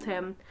son, Lil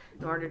Tim,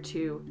 in order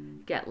to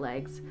get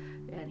legs.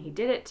 And he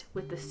did it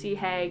with the sea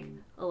hag,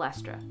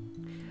 Alestra.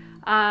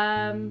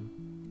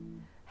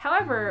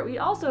 However, we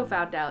also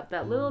found out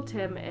that Little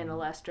Tim and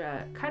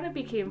Alestra kind of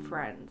became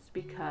friends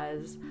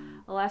because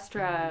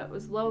Alestra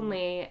was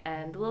lonely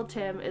and Little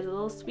Tim is a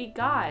little sweet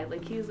guy.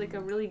 Like, he's like a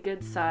really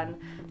good son.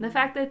 And the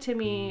fact that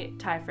Timmy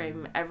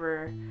Tyframe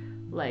ever,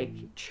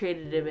 like,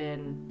 traded him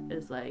in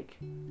is, like,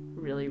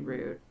 really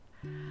rude.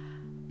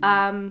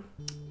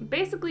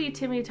 Basically,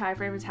 Timmy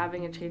Tyframe is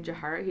having a change of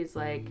heart. He's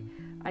like,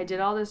 I did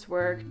all this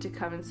work to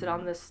come and sit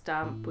on this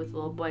stump with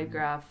Little Boy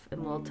Gruff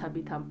and Little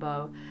Tubby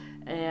Thumpo,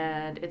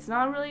 and it's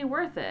not really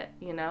worth it,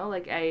 you know?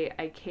 Like,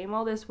 I came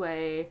all this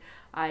way,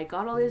 I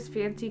got all these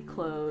fancy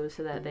clothes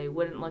so that they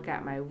wouldn't look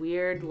at my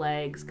weird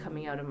legs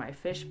coming out of my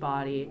fish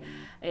body,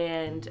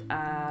 and,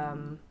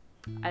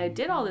 I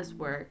did all this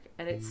work,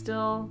 and it's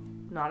still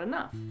not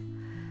enough.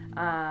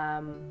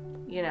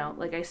 You know,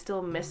 like, I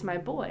still miss my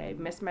boy. I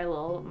miss my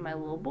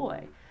little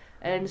boy.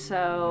 And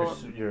so...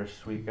 You're a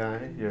sweet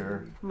guy.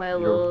 You're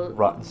little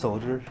rotten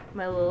soldier.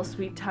 My little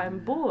sweet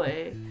time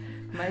boy.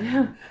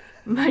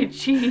 My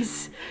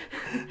cheese.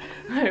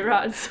 My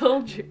rotten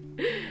soldier.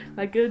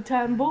 My good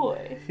time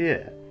boy.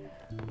 Yeah.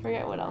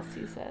 Forget what else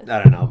he said.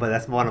 I don't know, but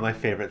that's one of my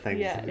favorite things.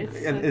 Yeah, it's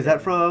so is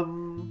that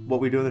from What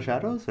We Do in the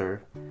Shadows,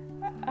 or?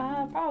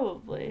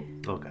 Probably.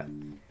 Okay.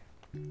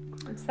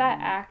 It's that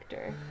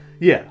actor.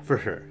 Yeah, for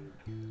sure.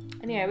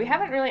 Anyway, we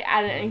haven't really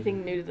added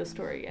anything new to the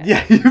story yet.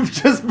 Yeah, you've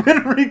just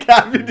been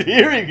recapping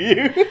hearing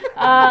you.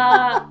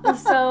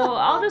 So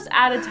I'll just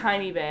add a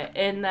tiny bit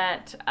in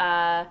that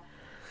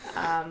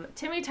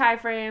Timmy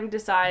Tyframe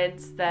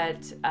decides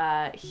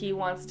that he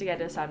wants to get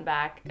his son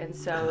back, and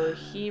so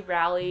he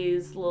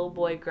rallies Little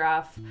Boy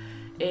Gruff,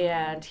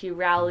 and he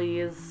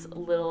rallies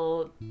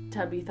Little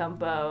Tubby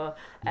Thumpo,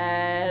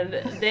 and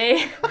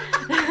they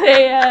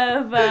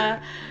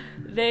have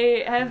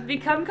they have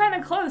become kind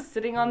of close,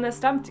 sitting on this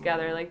stump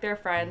together. Like, they're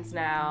friends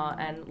now.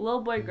 And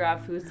Little Boy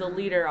Gruff, who's the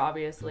leader,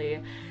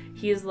 obviously,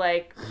 he's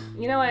like,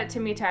 you know what,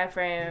 Timmy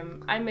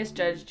Tyframe, I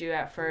misjudged you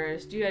at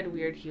first. You had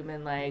weird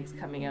human legs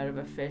coming out of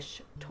a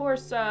fish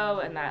torso,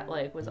 and that,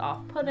 like, was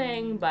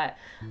off-putting, but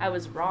I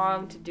was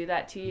wrong to do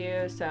that to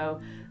you, so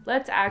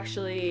let's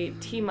actually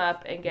team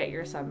up and get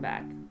your son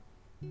back.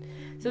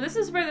 So this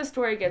is where the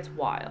story gets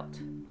wild.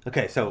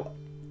 Okay, so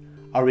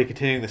are we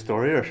continuing the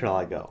story, or shall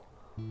I go?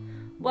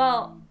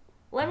 Well,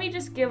 let me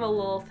just give a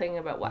little thing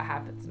about what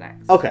happens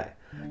next. Okay.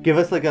 Give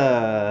us like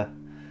a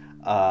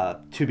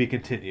to be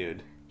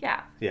continued.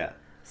 Yeah. Yeah.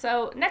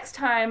 So next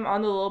time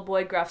on the Little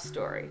Boy Gruff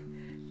story,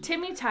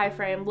 Timmy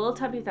Tyframe, Little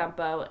Tubby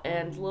Thumpo,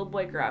 and Little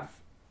Boy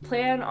Gruff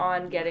plan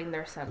on getting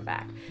their son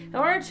back. In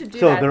order to do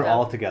so that, they're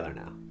all together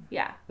now.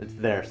 Yeah. It's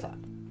their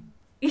son.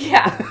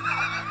 Yeah.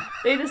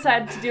 They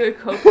decide to do a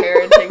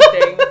co-parenting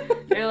thing.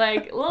 They're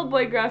like, Little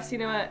Boy Gruff's, you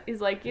know what? He's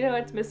like, you know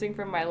what's missing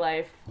from my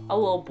life? A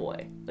little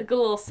boy. Like a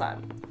little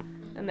son.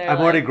 And they're I'm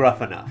like, already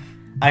gruff enough.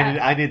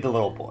 I need the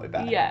little boy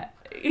back. Yeah.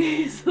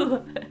 He's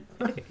like,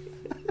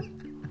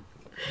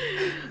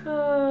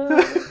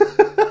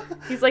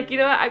 you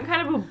know what? I'm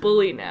kind of a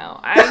bully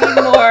now. I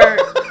need more.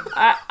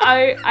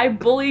 I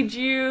bullied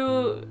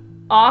you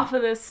off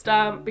of this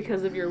stump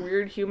because of your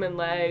weird human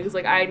legs.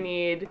 Like, I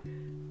need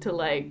to,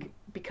 like,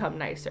 become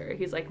nicer.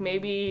 He's like,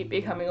 maybe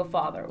becoming a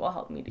father will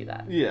help me do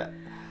that. Yeah.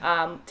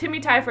 Timmy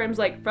Tyframe's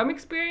like, from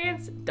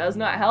experience, does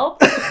not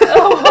help.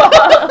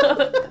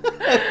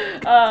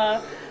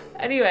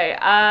 Anyway,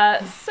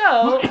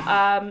 so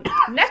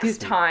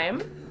next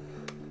time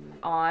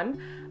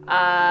on,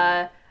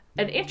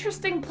 an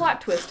interesting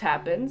plot twist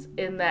happens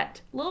in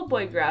that Little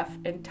Boy Gruff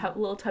and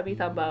Little Tubby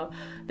Thumbo,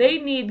 they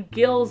need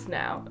gills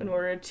now in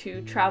order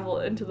to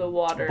travel into the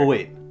water. But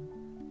wait.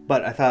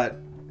 But I thought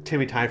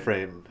Timmy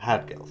Tyframe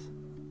had gills.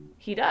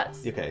 He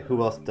does. Okay,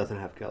 who else doesn't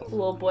have gills?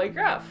 Little Boy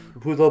Gruff.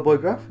 Who's Little Boy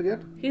Gruff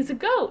again? He's a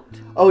goat.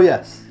 Oh,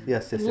 yes.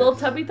 Yes. Little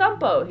Tubby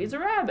Thumpo. He's a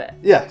rabbit.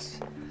 Yes.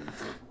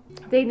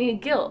 They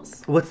need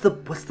gills. What's the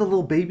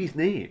little baby's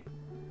name?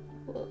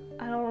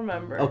 I don't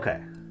remember. Okay.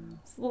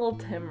 It's little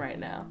Tim right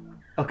now.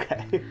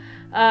 Okay.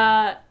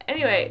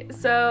 Anyway,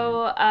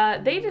 so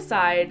they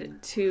decide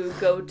to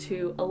go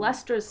to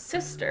Alestra's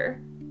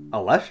sister.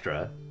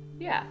 Alestra?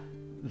 Yeah.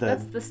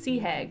 That's the sea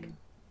hag.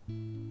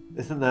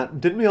 Isn't that...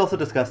 Didn't we also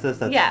discuss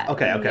this? Yeah.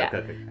 Okay.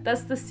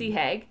 That's the sea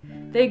hag.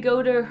 They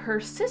go to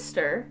her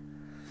sister.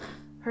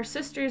 Her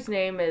sister's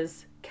name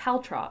is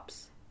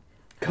Caltrops.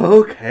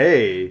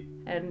 Okay.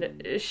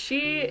 And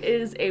she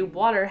is a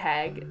water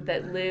hag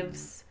that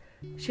lives...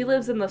 She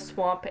lives in the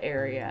swamp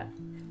area,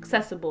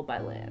 accessible by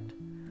land.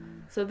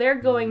 So they're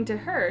going to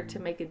her to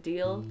make a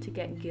deal to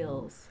get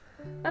gills.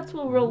 That's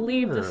where we'll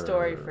leave the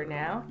story for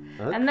now.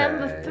 Okay. And then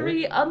the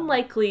three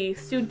unlikely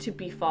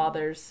soon-to-be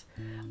fathers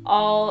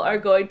all are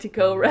going to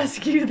go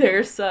rescue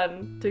their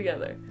son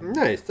together.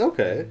 Nice,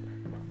 okay.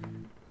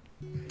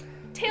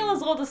 Tale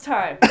as old as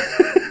time.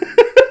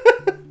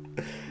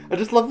 I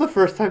just love the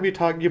first time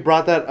you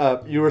brought that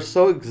up. You were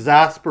so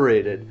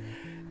exasperated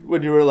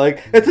when you were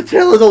like, it's a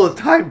tale as old as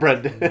time,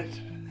 Brendan.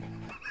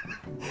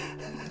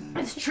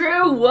 It's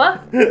true.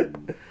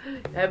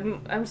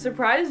 I'm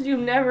surprised you've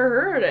never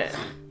heard it.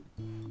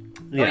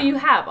 Yeah. Well, you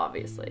have,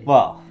 obviously.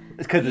 Well,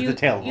 it's because it's a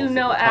tale of old You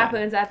know what time.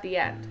 happens at the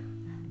end.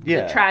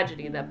 Yeah. The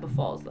tragedy that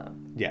befalls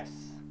them. Yes.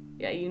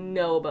 Yeah, you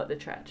know about the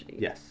tragedy.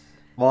 Yes.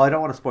 Well, I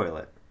don't want to spoil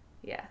it.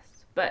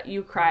 Yes. But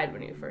you cried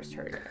when you first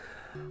heard it.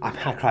 I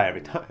cry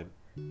every time.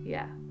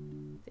 Yeah.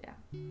 Yeah.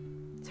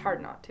 It's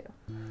hard not to.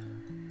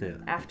 Yeah.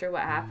 After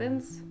what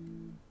happens...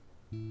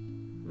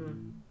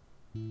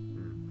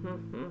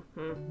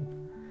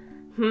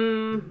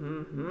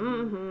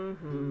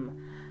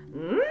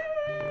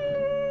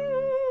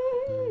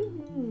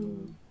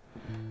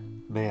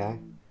 May I?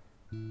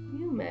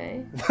 You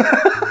may.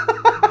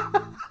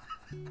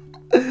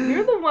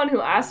 You're the one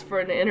who asked for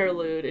an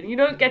interlude, and you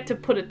don't get to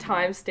put a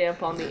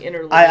timestamp on the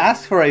interlude. I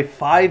asked for a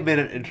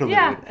 5-minute interlude.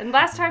 Yeah, and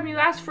last time you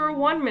asked for a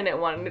 1-minute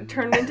one, and it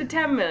turned into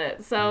 10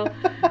 minutes, so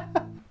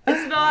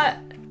it's not...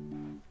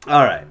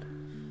 All right.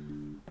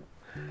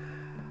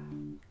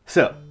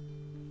 So,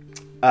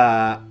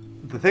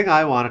 the thing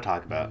I want to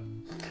talk about,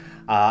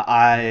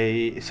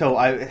 it's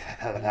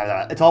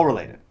all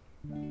related.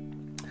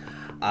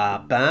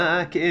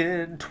 Back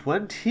in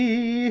when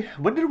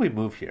did we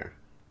move here?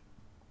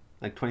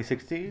 Like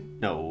 2016?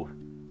 No.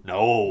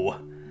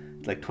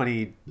 Like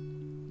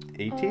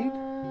 2018?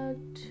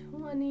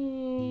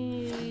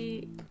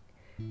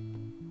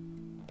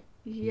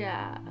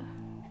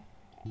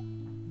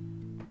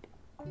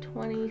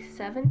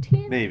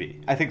 2017? Maybe.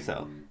 I think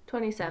so.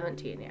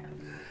 2017, yeah.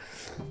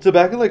 So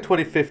back in like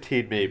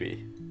 2015,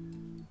 maybe.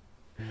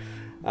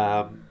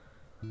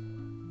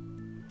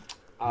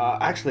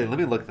 Actually, let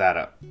me look that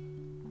up.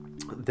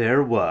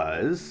 There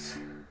was...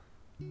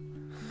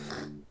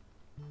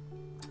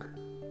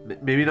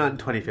 Maybe not in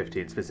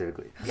 2015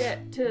 specifically.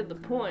 Get to the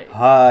point.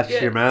 Hush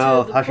your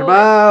mouth. Okay,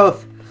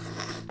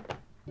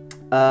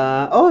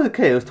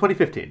 it was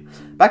 2015.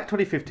 Back in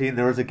 2015,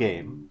 there was a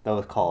game that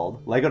was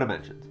called Lego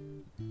Dimensions.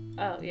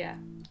 Oh, yeah.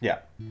 Yeah.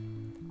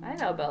 I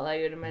know about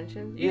Lego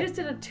Dimensions. You Yeah. just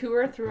did a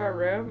tour through our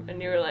room,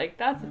 and you were like,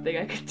 that's the thing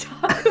I could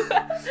talk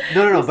about.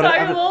 No, you but saw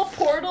your little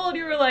portal, and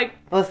you were like,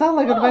 well, it's not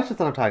Lego Oh. Dimensions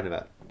that I'm talking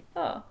about.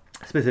 oh.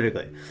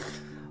 Specifically.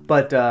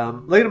 But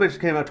Lego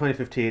Dimensions came out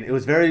 2015. It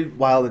was very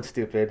wild and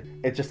stupid.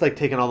 It's just like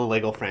taking all the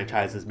Lego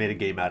franchises, made a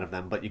game out of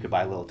them, but you could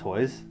buy little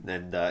toys.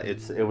 And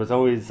it was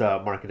always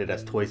marketed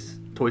as Toys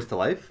to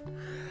Life.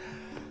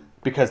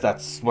 Because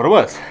that's what it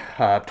was.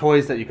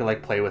 Toys that you could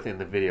like play with in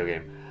the video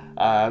game.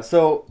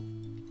 So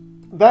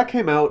that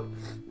came out.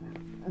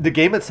 The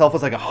game itself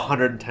was like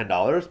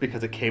 $110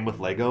 because it came with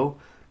Lego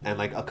and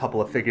like a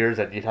couple of figures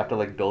and you'd have to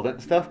like build it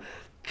and stuff.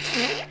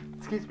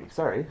 Excuse me,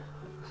 sorry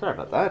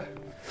about that.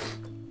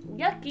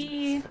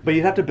 Yucky. But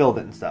you'd have to build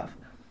it and stuff.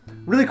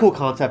 Really cool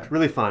concept,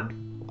 really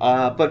fun.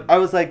 But I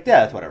was like,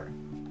 yeah, it's whatever.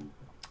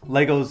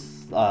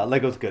 Lego's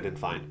good and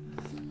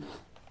fine.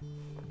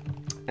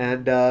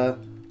 And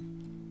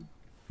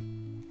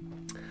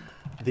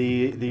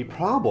the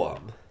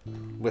problem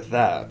with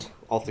that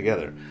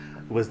altogether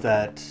was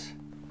that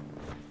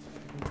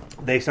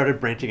they started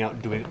branching out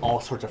and doing all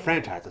sorts of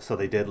franchises. So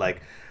they did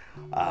like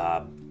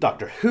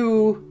Doctor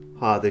Who,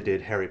 they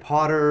did Harry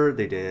Potter,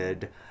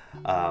 they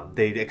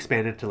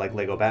expanded to like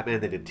Lego Batman,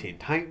 they did Teen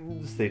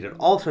Titans, they did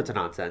all sorts of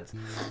nonsense.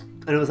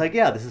 And it was like,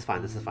 yeah, this is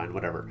fine,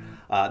 whatever.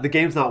 The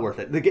game's not worth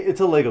it. It's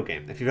a Lego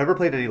game. If you've ever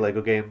played any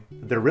Lego game,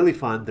 they're really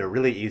fun, they're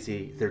really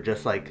easy, they're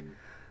just like,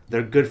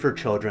 they're good for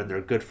children, they're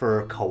good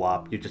for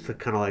co-op. You just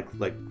kind of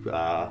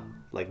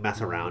like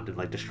mess around and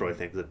like destroy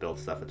things and build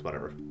stuff, it's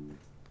whatever.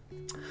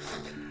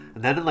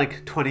 And then in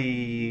like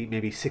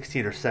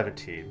 2016 or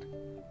 17,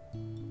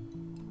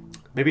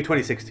 maybe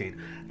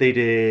 2016, they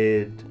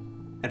did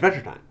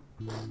Adventure Time.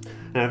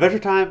 Now Adventure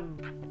Time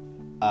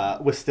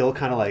was still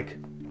kind of like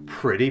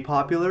pretty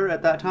popular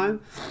at that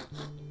time.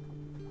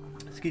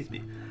 Excuse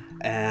me.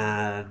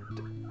 And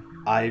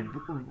I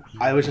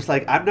was just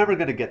like, I'm never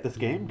going to get this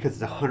game because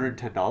it's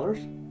 $110.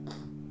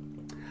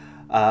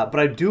 But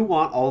I do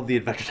want all of the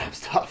Adventure Time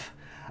stuff.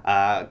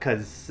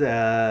 Because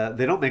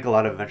they don't make a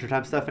lot of Adventure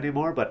Time stuff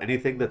anymore, but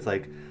anything that's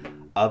like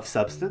of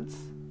substance,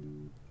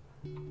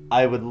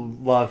 I would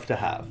love to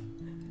have.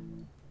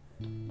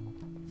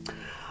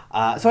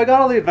 So I got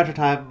all the Adventure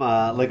Time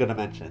Lego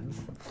Dimensions,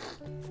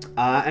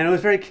 and it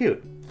was very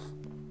cute.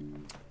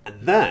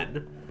 And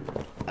then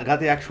I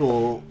got the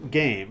actual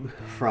game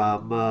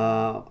from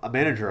a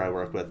manager I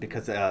worked with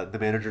because the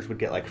managers would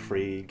get like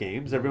free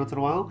games every once in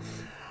a while.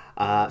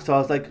 So I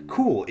was like,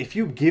 cool, if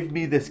you give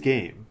me this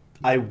game,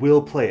 I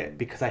will play it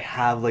because I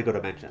have Lego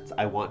Dimensions.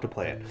 I want to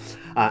play it.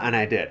 And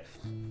I did.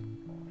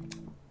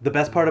 The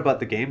best part about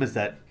the game is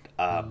that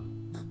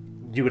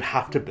you would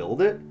have to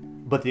build it,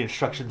 but the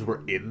instructions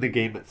were in the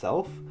game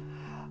itself.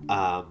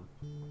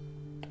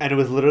 And it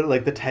was literally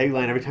like the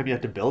tagline every time you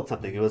had to build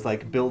something. It was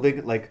like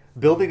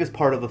building is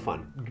part of the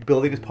fun.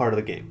 Building is part of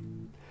the game.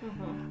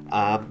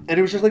 And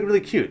it was just like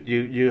really cute.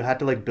 You had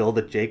to like build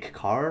a Jake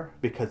car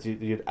because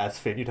you as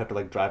Finn you'd have to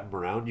like drive him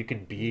around. You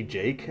can be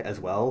Jake as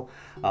well.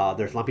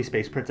 There's Lumpy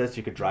Space Princess.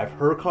 You could drive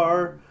her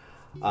car,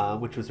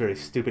 which was very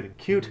stupid and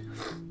cute.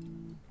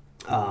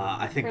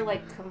 I think For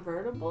like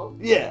convertible?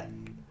 yeah.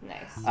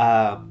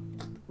 Nice.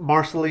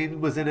 Marceline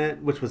was in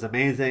it, which was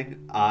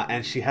amazing.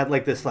 And she had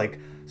like this like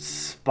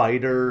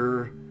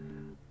spider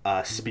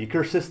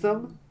speaker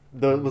system.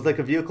 That was like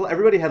a vehicle.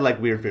 Everybody had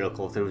like weird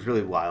vehicles. It was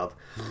really wild.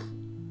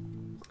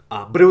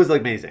 But it was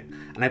like amazing.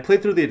 And I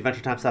played through the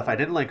Adventure Time stuff. I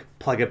didn't like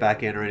plug it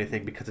back in or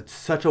anything because it's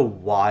such a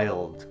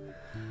wild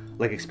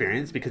like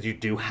experience because you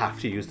do have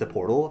to use the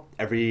portal.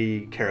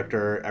 Every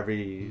character,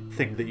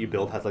 everything that you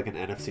build has like an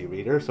NFC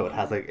reader, so it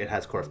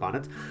has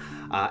correspondence.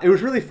 It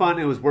was really fun.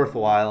 It was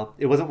worthwhile.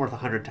 It wasn't worth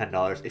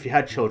 $110. If you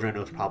had children, it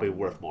was probably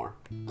worth more.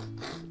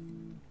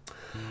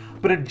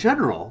 But in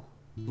general,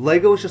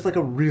 Lego is just like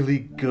a really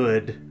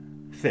good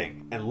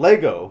thing. And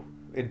Lego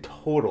in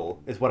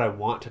total is what I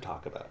want to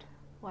talk about.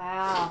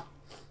 Wow.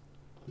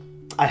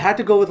 I had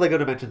to go with Lego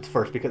Dimensions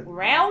first because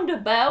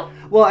Roundabout.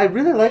 well, I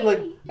really like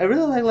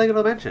Lego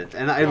Dimensions,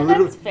 and I Yeah,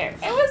 literally that's fair.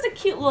 It was a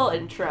cute little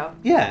intro.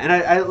 yeah, and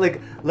I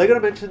like Lego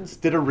Dimensions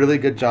did a really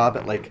good job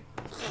at like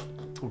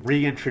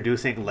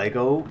reintroducing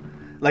Lego.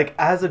 Like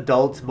as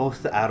adults,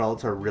 most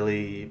adults are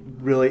really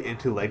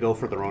into Lego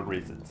for their own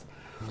reasons.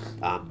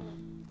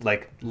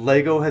 Like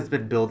Lego has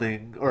been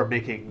building or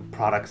making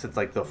products since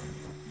like the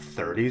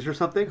 30s or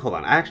something. Hold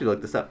on, I actually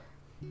looked this up.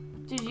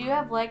 Did you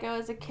have Lego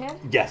as a kid?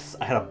 Yes,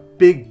 I had a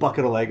big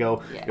bucket of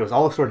Lego. Yeah. It was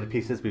all assorted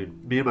pieces. Me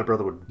and my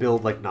brother would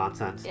build like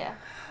nonsense. Yeah,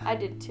 I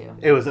did too.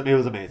 It was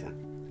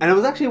amazing. And it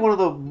was actually one of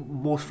the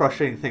most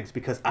frustrating things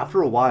because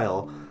after a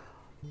while,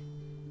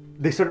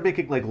 they started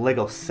making like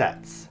Lego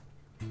sets.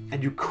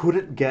 And you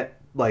couldn't get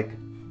like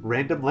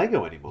random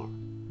Lego anymore.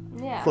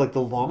 Yeah. For like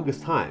the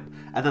longest time.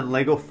 And then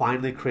Lego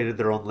finally created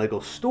their own Lego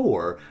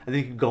store. And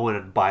then you can go in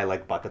and buy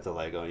like buckets of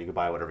Lego. You can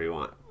buy whatever you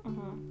want.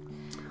 Mm-hmm.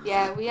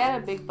 Yeah, we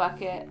had a big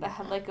bucket that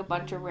had like a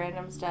bunch of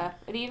random stuff.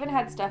 It even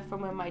had stuff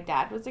from when my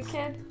dad was a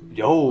kid.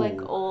 Yo! Like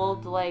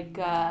old, like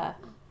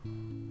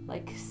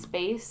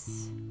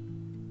space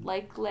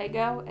like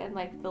Lego, and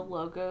like the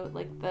logo,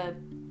 like the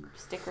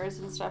stickers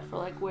and stuff were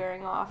like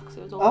wearing off because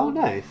it was old. Oh,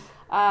 nice.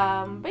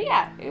 But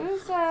yeah, it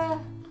was.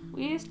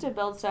 We used to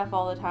build stuff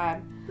all the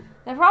time.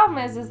 The problem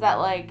is that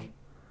like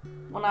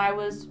when I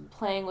was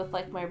playing with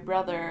like my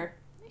brother,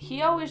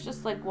 he always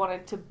just like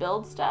wanted to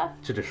build stuff.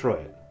 To destroy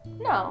it.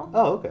 No.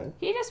 Oh, okay.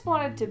 He just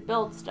wanted to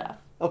build stuff.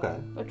 Okay.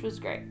 Which was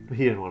great.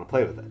 He didn't want to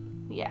play with it.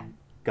 Yeah.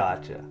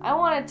 Gotcha. I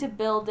wanted to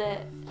build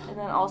it and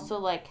then also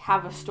like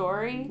have a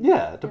story.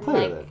 Yeah, to and,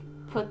 play like, with it.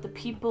 Put the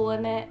people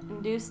in it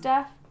and do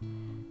stuff.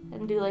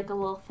 And do like a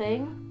little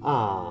thing.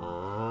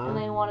 Aww. And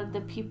I wanted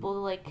the people to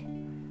like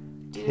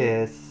do...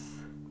 Kiss.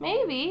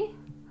 Maybe.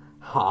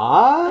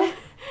 Huh?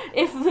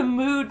 If the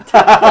mood took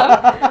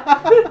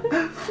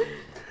them.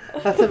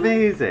 That's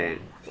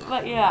amazing.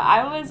 But yeah,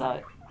 I was...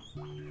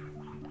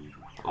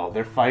 Oh,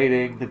 they're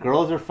fighting. The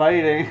girls are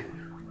fighting.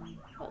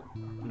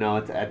 No,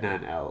 it's Edna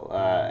and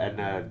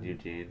Edna and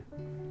Eugene.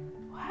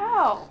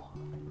 Wow.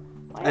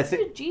 Why I is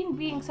think- Eugene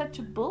being such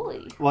a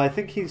bully? Well, I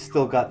think he's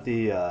still got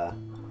the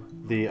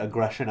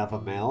aggression of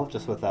a male,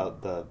 just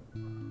without the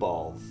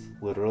balls,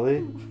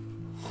 literally.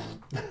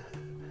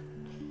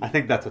 I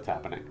think that's what's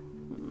happening.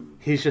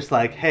 He's just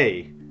like,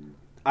 hey,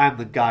 I'm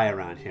the guy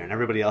around here, and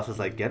everybody else is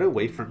like, get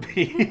away from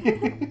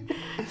me.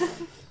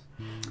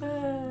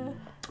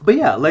 But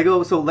yeah,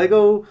 Lego. So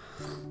Lego,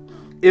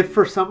 if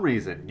for some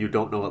reason you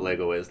don't know what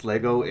Lego is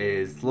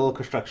little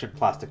construction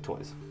plastic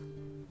toys.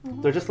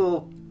 Mm-hmm. They're just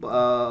little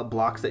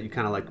blocks that you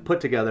kind of like put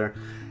together,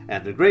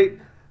 and they're great.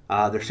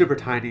 They're super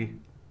tiny,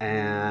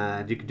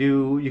 and you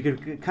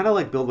can kind of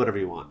like build whatever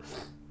you want.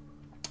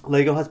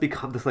 Lego has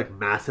become this like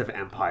massive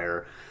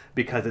empire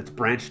because it's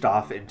branched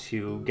off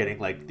into getting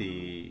like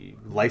the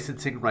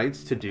licensing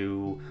rights to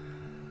do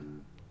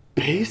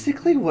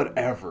basically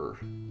whatever.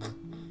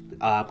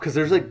 Because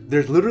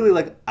there's literally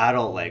like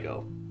adult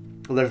Lego.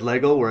 There's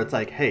Lego where it's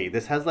like, hey,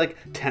 this has like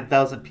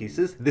 10,000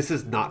 pieces. This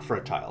is not for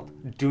a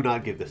child. Do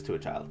not give this to a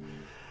child.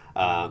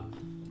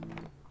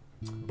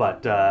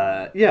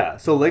 Yeah,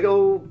 so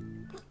Lego,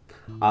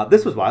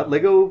 this was wild.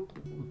 Lego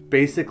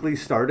basically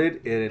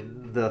started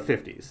in the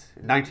 50s,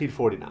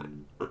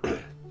 1949.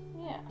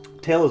 Yeah.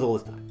 Tale as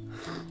old as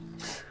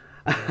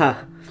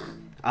time.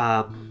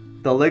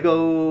 The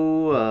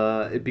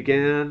Lego, it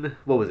began,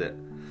 what was it?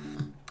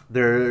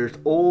 There's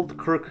old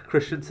Kirk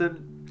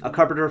Christensen, a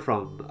carpenter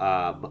from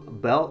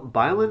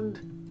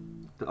Billund,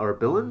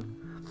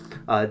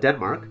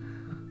 Denmark,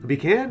 who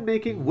began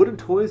making wooden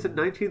toys in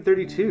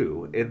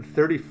 1932. In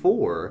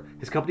 1934,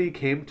 his company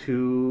came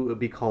to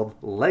be called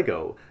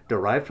Lego,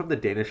 derived from the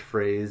Danish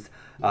phrase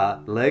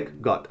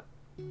leg godt,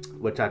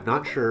 which I'm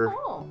not sure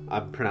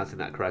I'm pronouncing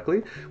that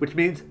correctly, which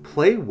means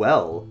play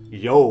well,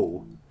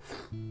 yo.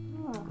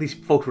 These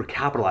folks were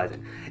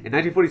capitalizing. In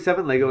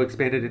 1947, Lego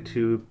expanded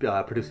into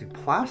producing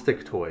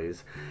plastic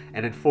toys,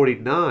 and in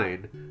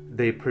 1949,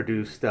 they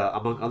produced,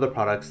 among other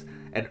products,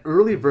 an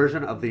early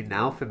version of the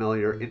now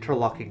familiar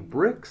interlocking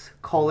bricks,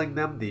 calling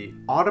them the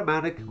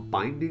automatic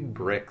binding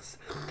bricks.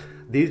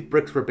 These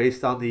bricks were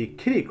based on the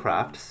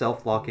Kittycraft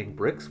self-locking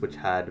bricks, which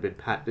had been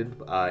patented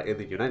in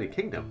the United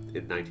Kingdom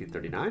in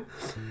 1939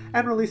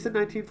 and released in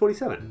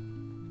 1947.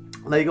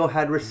 Lego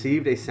had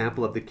received a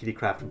sample of the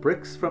Kittycraft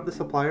bricks from the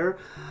supplier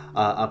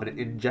of an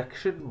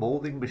injection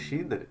molding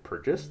machine that it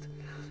purchased.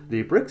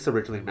 The bricks,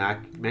 originally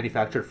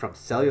manufactured from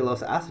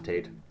cellulose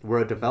acetate, were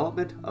a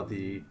development of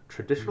the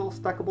traditional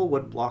stackable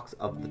wood blocks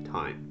of the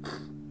time.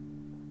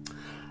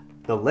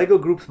 The Lego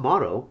Group's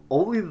motto,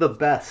 only the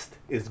best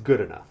is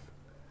good enough.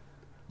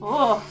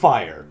 Oh.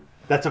 Fire.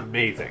 That's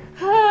amazing.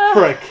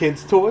 For a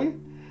kid's toy?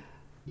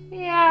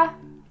 Yeah.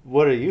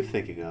 What are you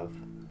thinking of?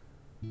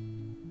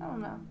 I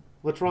don't know.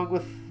 What's wrong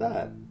with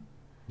that?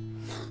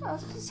 Well,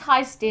 it's just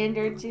high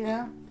standards, you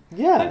know?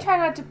 Yeah. I try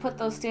not to put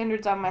those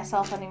standards on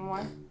myself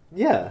anymore.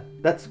 Yeah,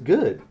 that's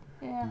good.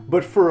 Yeah.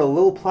 But for a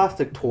little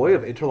plastic toy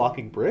of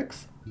interlocking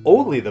bricks,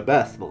 only the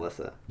best,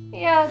 Melissa.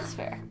 Yeah, that's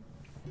fair.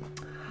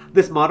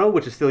 This motto,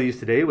 which is still used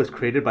today, was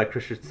created by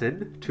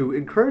Christensen to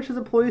encourage his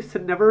employees to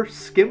never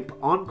skimp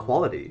on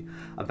quality,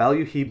 a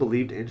value he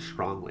believed in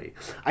strongly.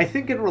 I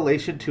think in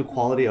relation to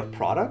quality of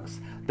products,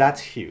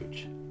 that's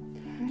huge.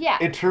 Yeah.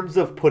 In terms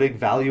of putting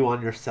value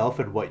on yourself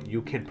and what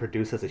you can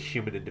produce as a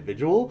human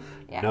individual,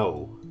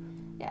 no.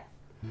 Yeah.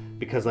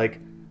 Because, like,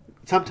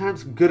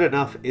 sometimes good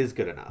enough is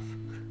good enough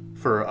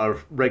for a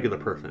regular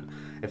person.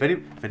 If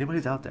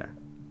anybody's out there,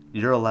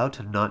 you're allowed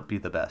to not be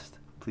the best.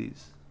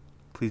 Please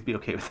be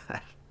okay with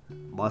that.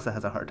 Melissa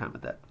has a hard time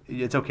with that.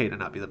 It's okay to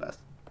not be the best.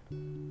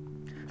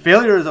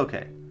 Failure is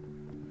okay.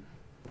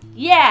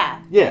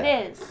 Yeah. Yeah.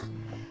 It is.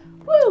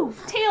 Woo!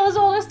 Tale as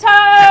old as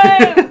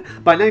time!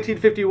 By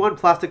 1951,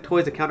 plastic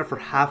toys accounted for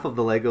half of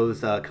the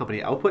Lego's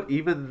company output,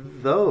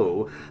 even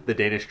though the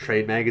Danish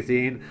trade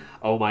magazine,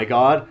 oh my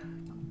god,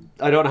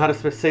 I don't know how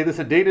to say this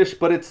in Danish,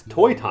 but it's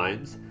Toy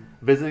Times,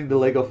 visiting the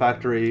Lego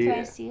factory. Can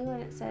I see what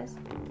it says?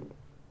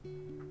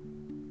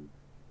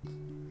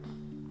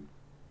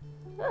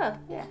 Oh,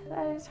 yeah,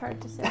 that is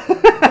hard to say.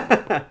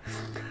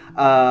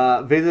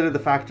 visited the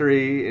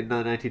factory in the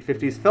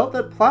 1950s, felt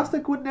that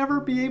plastic would never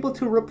be able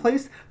to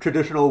replace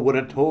traditional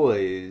wooden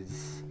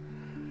toys.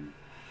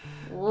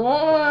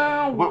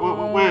 Although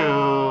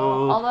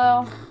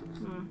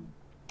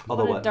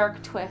Although what a what?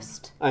 dark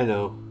twist. I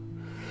know.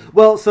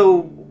 Well,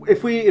 so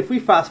if we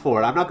fast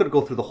forward, I'm not going to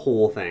go through the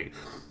whole thing.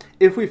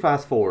 If we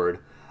fast forward,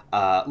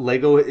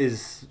 Lego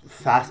is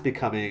fast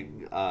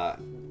becoming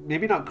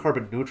maybe not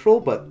carbon neutral,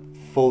 but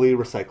fully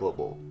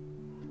recyclable.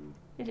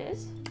 It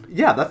is?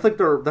 Yeah, that's like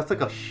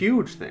a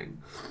huge thing.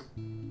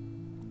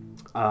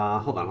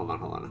 Hold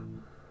on.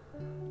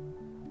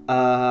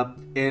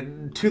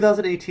 In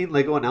 2018,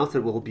 Lego announced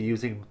it will be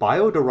using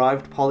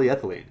bio-derived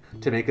polyethylene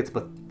to make its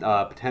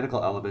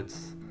botanical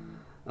elements.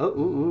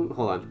 Hold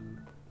on.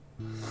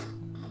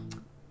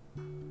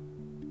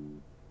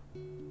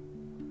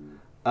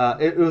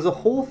 It was a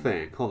whole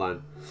thing. Hold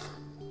on.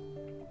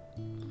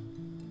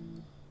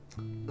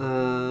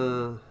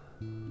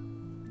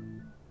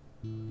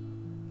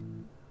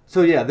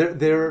 So yeah,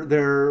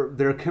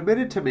 they're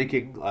committed to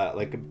making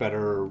like a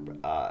better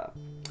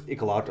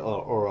ecological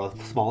or a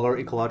smaller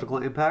ecological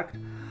impact.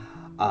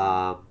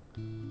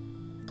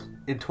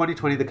 In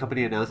 2020, the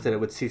company announced that it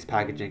would cease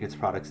packaging its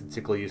products in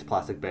single-use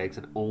plastic bags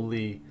and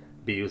only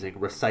be using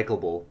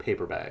recyclable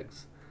paper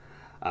bags,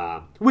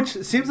 which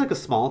seems like a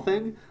small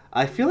thing.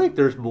 I feel like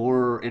there's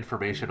more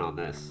information on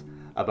this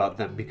about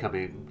them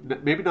becoming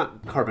maybe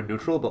not carbon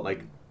neutral, but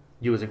like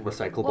using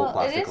recyclable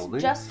plastic only. It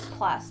is just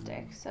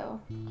plastic, so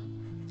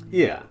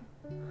yeah.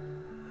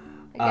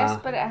 I guess,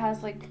 but it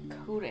has like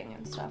coating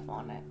and stuff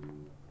on it.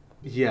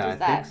 Yeah, Does I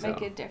that think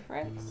so. make a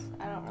difference?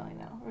 I don't really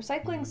know.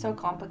 Recycling's so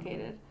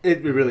complicated.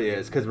 It really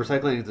is, because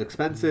recycling is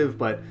expensive,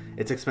 but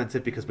it's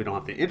expensive because we don't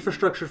have the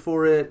infrastructure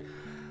for it.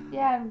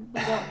 Yeah, and we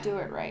don't do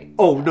it right.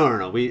 Oh, so.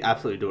 no. We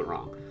absolutely do it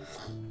wrong.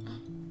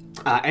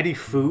 Any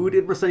food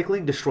in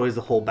recycling destroys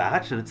the whole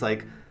batch, and it's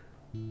like,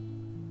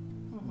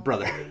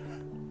 brother,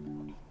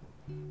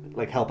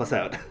 like, help us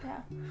out. Yeah.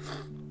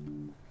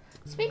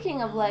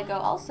 Speaking of Lego,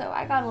 also,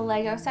 I got a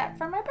Lego set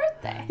for my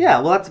birthday. Yeah,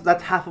 well,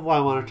 that's half of why I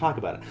want to talk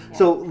about it. Yeah.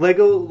 So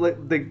Lego,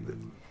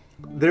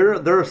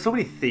 there are so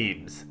many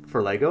themes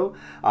for Lego.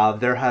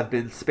 There have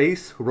been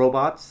space,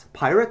 robots,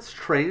 pirates,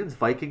 trains,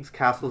 Vikings,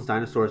 castles,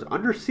 dinosaurs,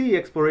 undersea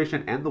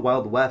exploration, and the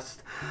Wild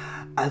West,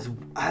 as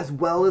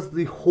well as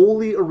the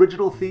wholly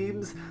original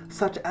themes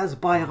such as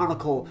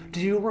Bionicle.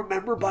 Do you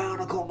remember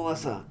Bionicle,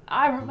 Melissa?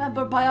 I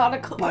remember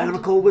Bionicle.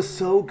 Bionicle was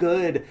so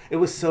good. It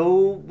was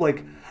so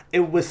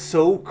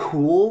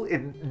cool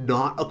in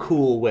not a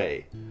cool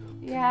way.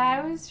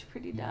 Yeah, it was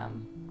pretty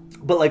dumb.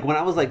 But like when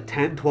I was like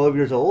 10, 12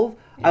 years old,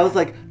 yeah. I was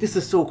like, this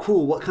is so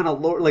cool. What kind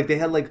of lore? Like they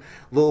had like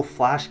little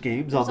flash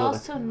games There's on the...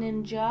 There's also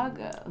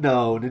Ninjago.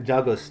 No,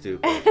 Ninjago's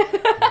stupid.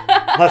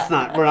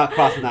 We're not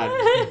crossing that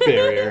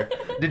barrier.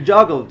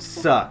 Ninjago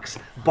sucks.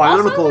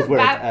 Bionicle is where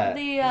it's at.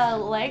 The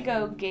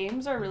Lego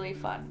games are really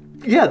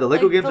fun. Yeah, the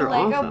Lego games are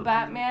awesome. The Lego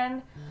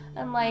Batman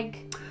and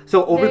like...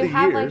 So over the years... They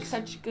have like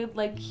such good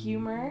like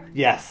humor.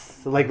 Yes.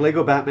 So, like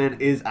Lego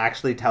Batman is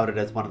actually touted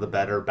as one of the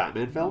better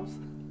Batman films.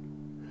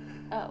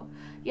 Oh.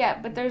 Yeah,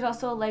 but there's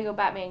also a Lego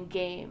Batman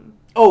game.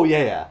 Oh,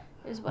 yeah.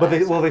 But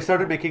they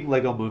started making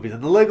Lego movies,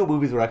 and the Lego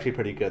movies were actually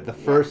pretty good. The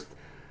first,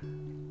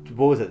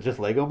 what was it, just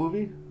Lego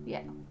movie?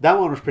 Yeah. That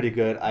one was pretty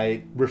good.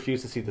 I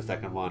refuse to see the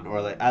second one,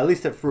 or like at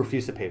least I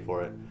refuse to pay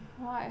for it.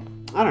 Why?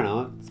 I don't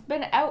know. It's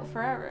been out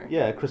forever.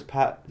 Yeah, Chris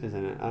Pratt is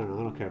in it. I don't know.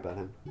 I don't care about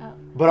him. Oh.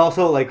 But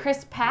also, like...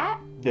 Chris Pratt?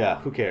 Yeah,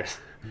 who cares?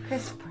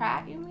 Chris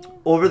Pratt, you mean?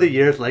 Over the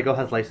years, Lego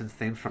has licensed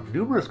themes from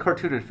numerous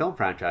cartoon and film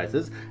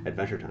franchises,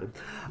 Adventure Time,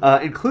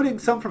 including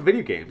some from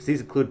video games.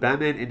 These include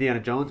Batman, Indiana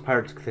Jones,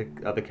 Pirates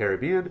of the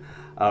Caribbean,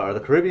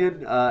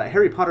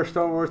 Harry Potter,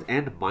 Star Wars,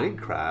 and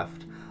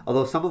Minecraft.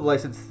 Although some of the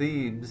licensed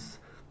themes,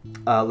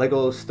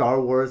 Lego Star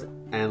Wars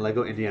and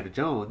Lego Indiana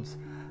Jones,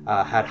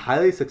 had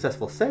highly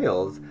successful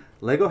sales,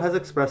 Lego has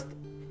expressed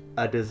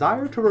a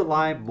desire to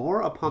rely more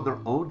upon their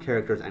own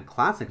characters and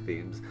classic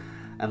themes,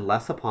 and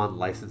less upon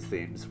licensed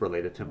themes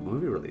related to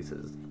movie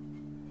releases.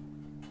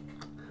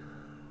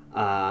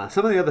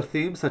 Some of the other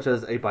themes, such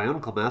as a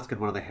Bionicle mask in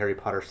one of the Harry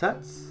Potter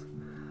sets.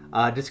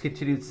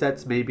 Discontinued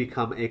sets may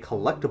become a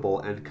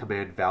collectible and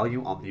command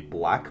value on the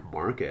black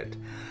market.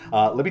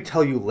 Let me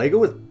tell you,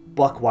 Lego is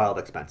buck wild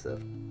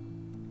expensive.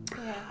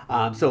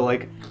 Yeah. So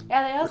like...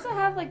 Yeah, they also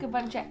have like a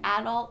bunch of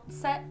adult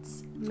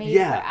sets made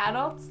for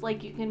adults.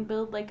 Like you can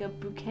build like a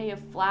bouquet of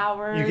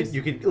flowers.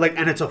 You can like,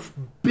 and it's a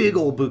big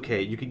old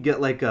bouquet. You can get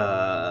like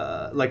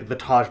the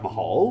Taj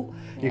Mahal.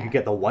 You can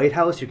get the White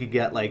House. You can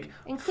get like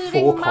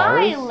including full cars.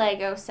 My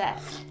Lego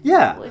set.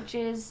 Yeah. Which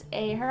is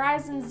a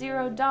Horizon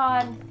Zero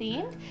Dawn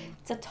themed.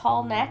 It's a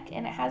tall neck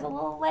and it has a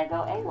little Lego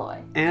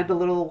Aloy. And a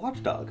little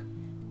watchdog.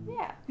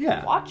 Yeah.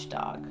 Yeah.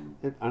 Watchdog.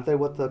 Aren't they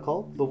what they're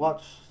called? The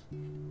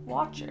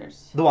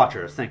Watchers. The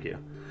Watchers, thank you.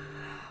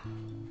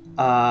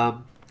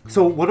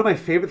 So one of my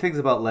favorite things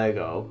about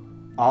Lego,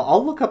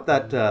 I'll look up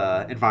that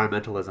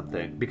environmentalism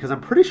thing, because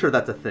I'm pretty sure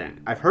that's a thing.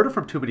 I've heard it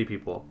from too many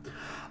people.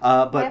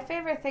 But my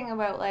favorite thing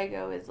about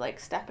Lego is like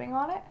stepping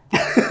on it.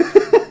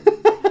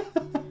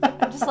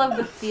 I just love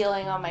the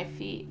feeling on my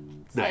feet.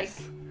 It's Nice.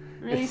 like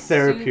really It's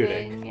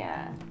therapeutic. soothing.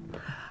 Yeah.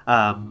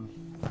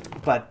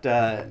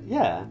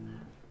 Yeah.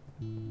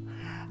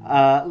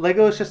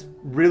 Lego is just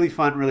really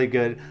fun, really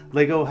good.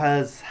 Lego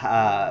has,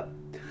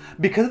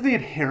 because of the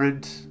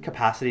inherent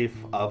capacity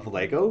of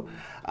Lego,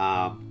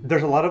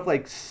 there's a lot of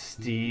like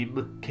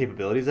STEAM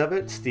capabilities of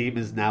it. STEAM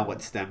is now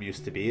what STEM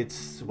used to be.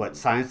 It's what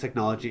science,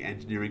 technology,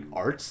 engineering,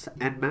 arts,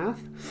 and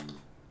math.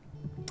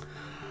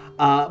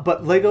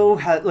 But Lego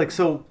has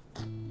so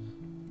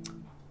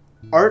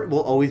art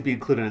will always be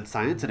included in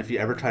science, and if you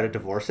ever try to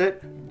divorce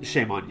it,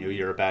 shame on you.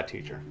 You're a bad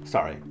teacher.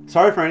 Sorry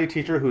for any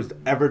teacher who's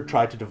ever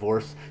tried to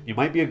divorce. You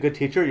might be a good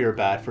teacher. You're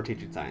bad for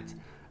teaching science.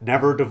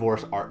 Never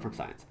divorce art from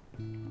science.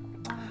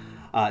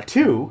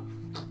 Two,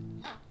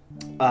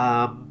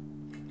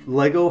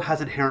 Lego has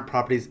inherent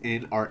properties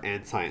in art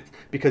and science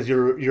because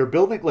you're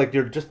building, like,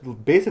 you're just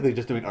basically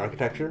just doing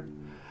architecture,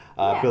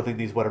 building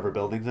these whatever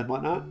buildings and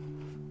whatnot.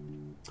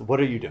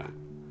 What are you doing?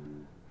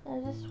 I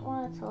just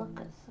wanted to look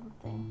at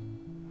something.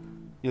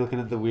 You're looking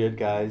at the weird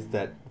guys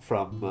that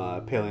from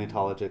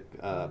paleontologic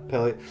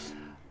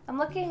I'm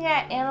looking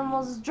at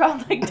animals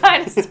drawn like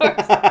dinosaurs.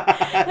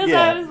 Because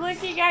I was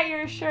looking at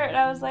your shirt and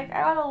I was like,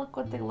 I want to look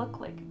what they look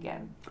like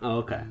again. Oh,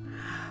 okay.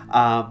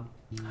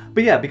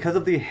 But yeah, because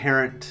of the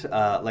inherent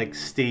like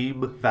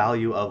STEAM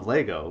value of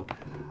Lego,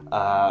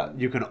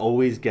 you can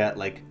always get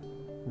like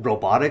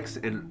robotics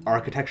and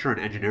architecture and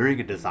engineering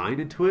and design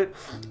into it.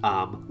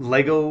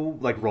 Lego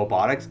like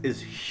robotics is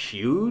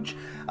huge,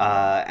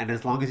 and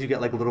as long as you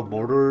get like little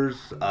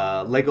motors,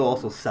 Lego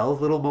also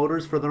sells little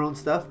motors for their own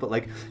stuff, but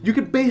like you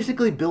can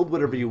basically build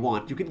whatever you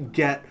want. You can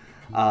get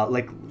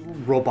like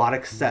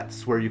robotic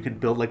sets where you can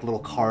build like little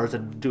cars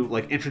and do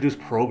like introduce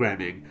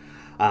programming.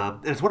 And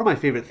it's one of my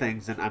favorite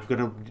things, and I'm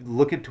gonna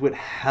look into it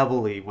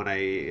heavily when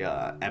I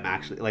am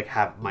actually like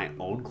have my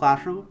own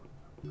classroom.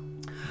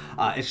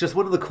 It's just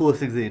one of the coolest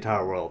things in the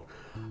entire world.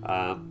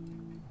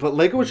 But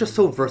Lego is just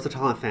so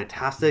versatile and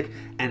fantastic,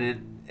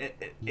 and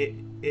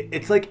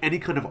it's like any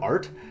kind of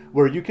art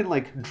where you can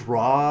like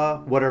draw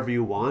whatever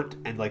you want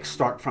and like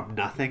start from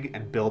nothing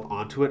and build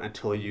onto it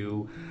until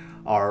you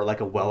are like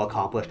a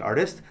well-accomplished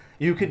artist.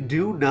 You can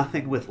do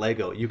nothing with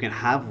Lego. You can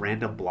have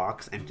random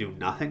blocks and do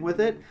nothing with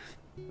it.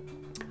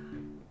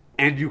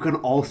 And you can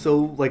also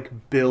like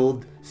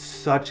build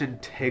such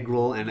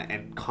integral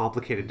and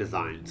complicated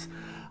designs.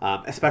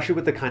 Especially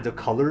with the kinds of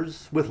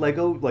colors with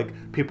Lego,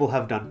 like people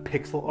have done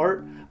pixel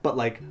art, but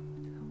like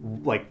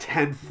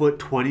 10-foot,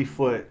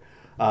 20-foot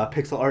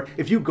pixel art.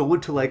 If you go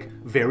into like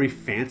very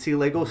fancy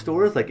Lego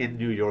stores, like in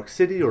New York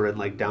City or in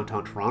like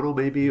downtown Toronto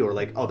maybe, or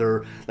like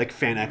other like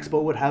Fan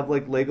Expo would have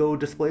like Lego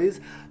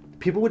displays,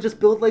 people would just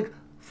build like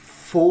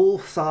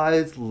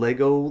full-size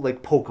Lego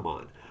like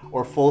Pokemon.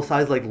 Or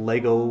full-size like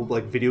Lego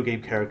like video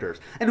game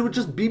characters, and it would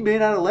just be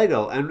made out of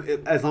Lego.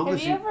 And as long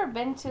as you ever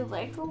been to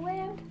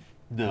Legoland?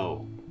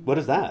 No. What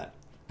is that?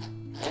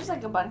 There's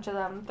like a bunch of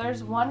them.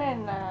 There's one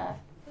in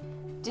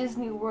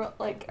Disney World,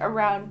 like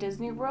around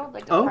Disney World,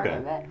 like a part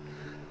of it.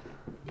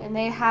 And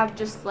they have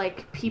just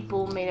like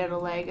people made out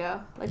of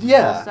Lego, like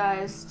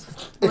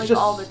full-sized, like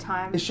just, all the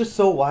time. It's just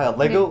so wild.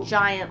 Lego, in a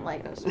giant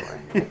Lego store,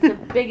 like the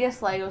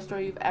biggest Lego store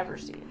you've ever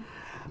seen.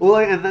 Well,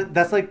 and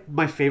that's like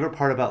my favorite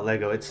part about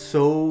Lego. It's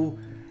so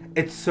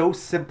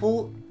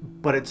simple,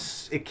 but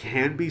it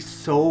can be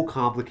so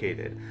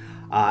complicated.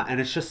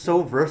 And it's just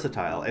so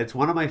versatile. It's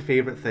one of my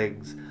favorite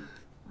things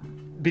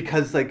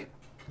because, like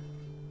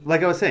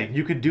I was saying,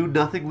 you can do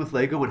nothing with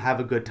Lego and have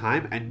a good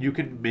time, and you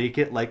can make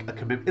it like a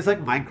commitment. It's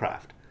like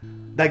Minecraft.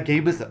 That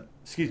game is a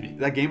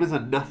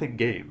nothing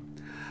game.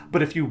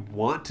 But if you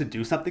want to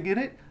do something in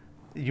it,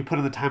 you put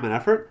in the time and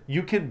effort,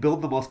 you can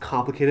build the most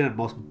complicated and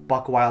most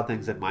buck wild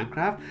things in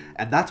Minecraft,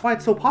 and that's why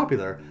it's so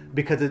popular.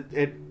 Because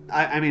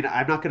I mean,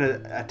 I'm not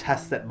gonna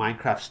attest that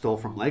Minecraft stole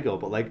from Lego,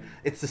 but like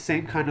it's the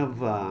same kind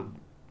of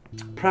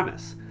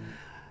premise.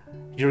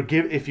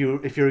 If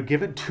you're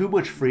given too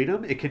much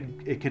freedom, it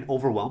can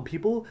overwhelm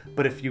people.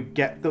 But if you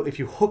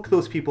hook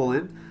those people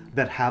in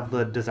that have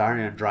the desire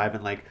and drive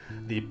and like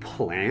the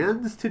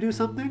plans to do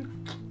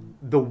something,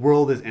 the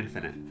world is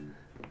infinite.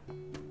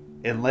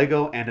 In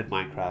Lego and in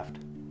Minecraft.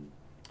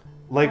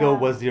 Lego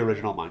was the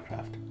original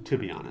Minecraft, to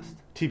be honest.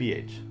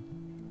 TBH.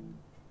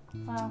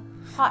 Wow.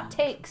 Hot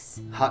takes.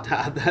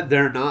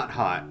 They're not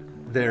hot.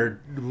 They're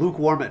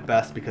lukewarm at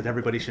best because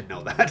everybody should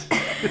know that.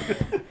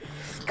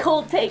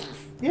 Cold takes.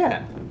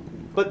 Yeah.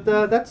 But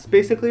that's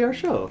basically our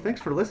show. Thanks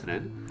for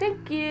listening.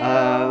 Thank you.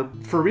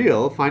 For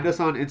real, find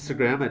us on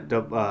Instagram at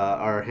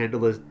our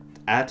handle is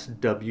at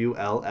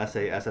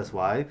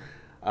WLSASSY.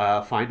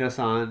 Find us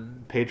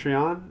on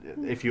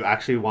Patreon if you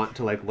actually want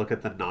to like look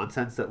at the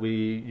nonsense that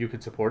you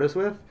can support us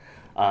with.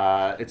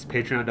 It's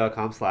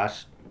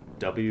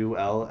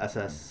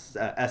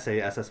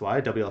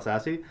patreon.com/WLSASSY,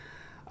 WLSassy.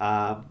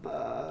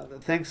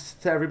 Thanks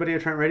to everybody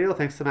at Trent Radio.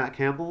 Thanks to Matt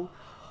Campbell.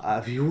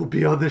 You will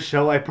be on the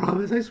show, I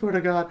promise. I swear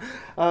to God.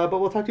 But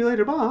we'll talk to you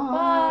later. Bye.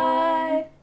 Bye.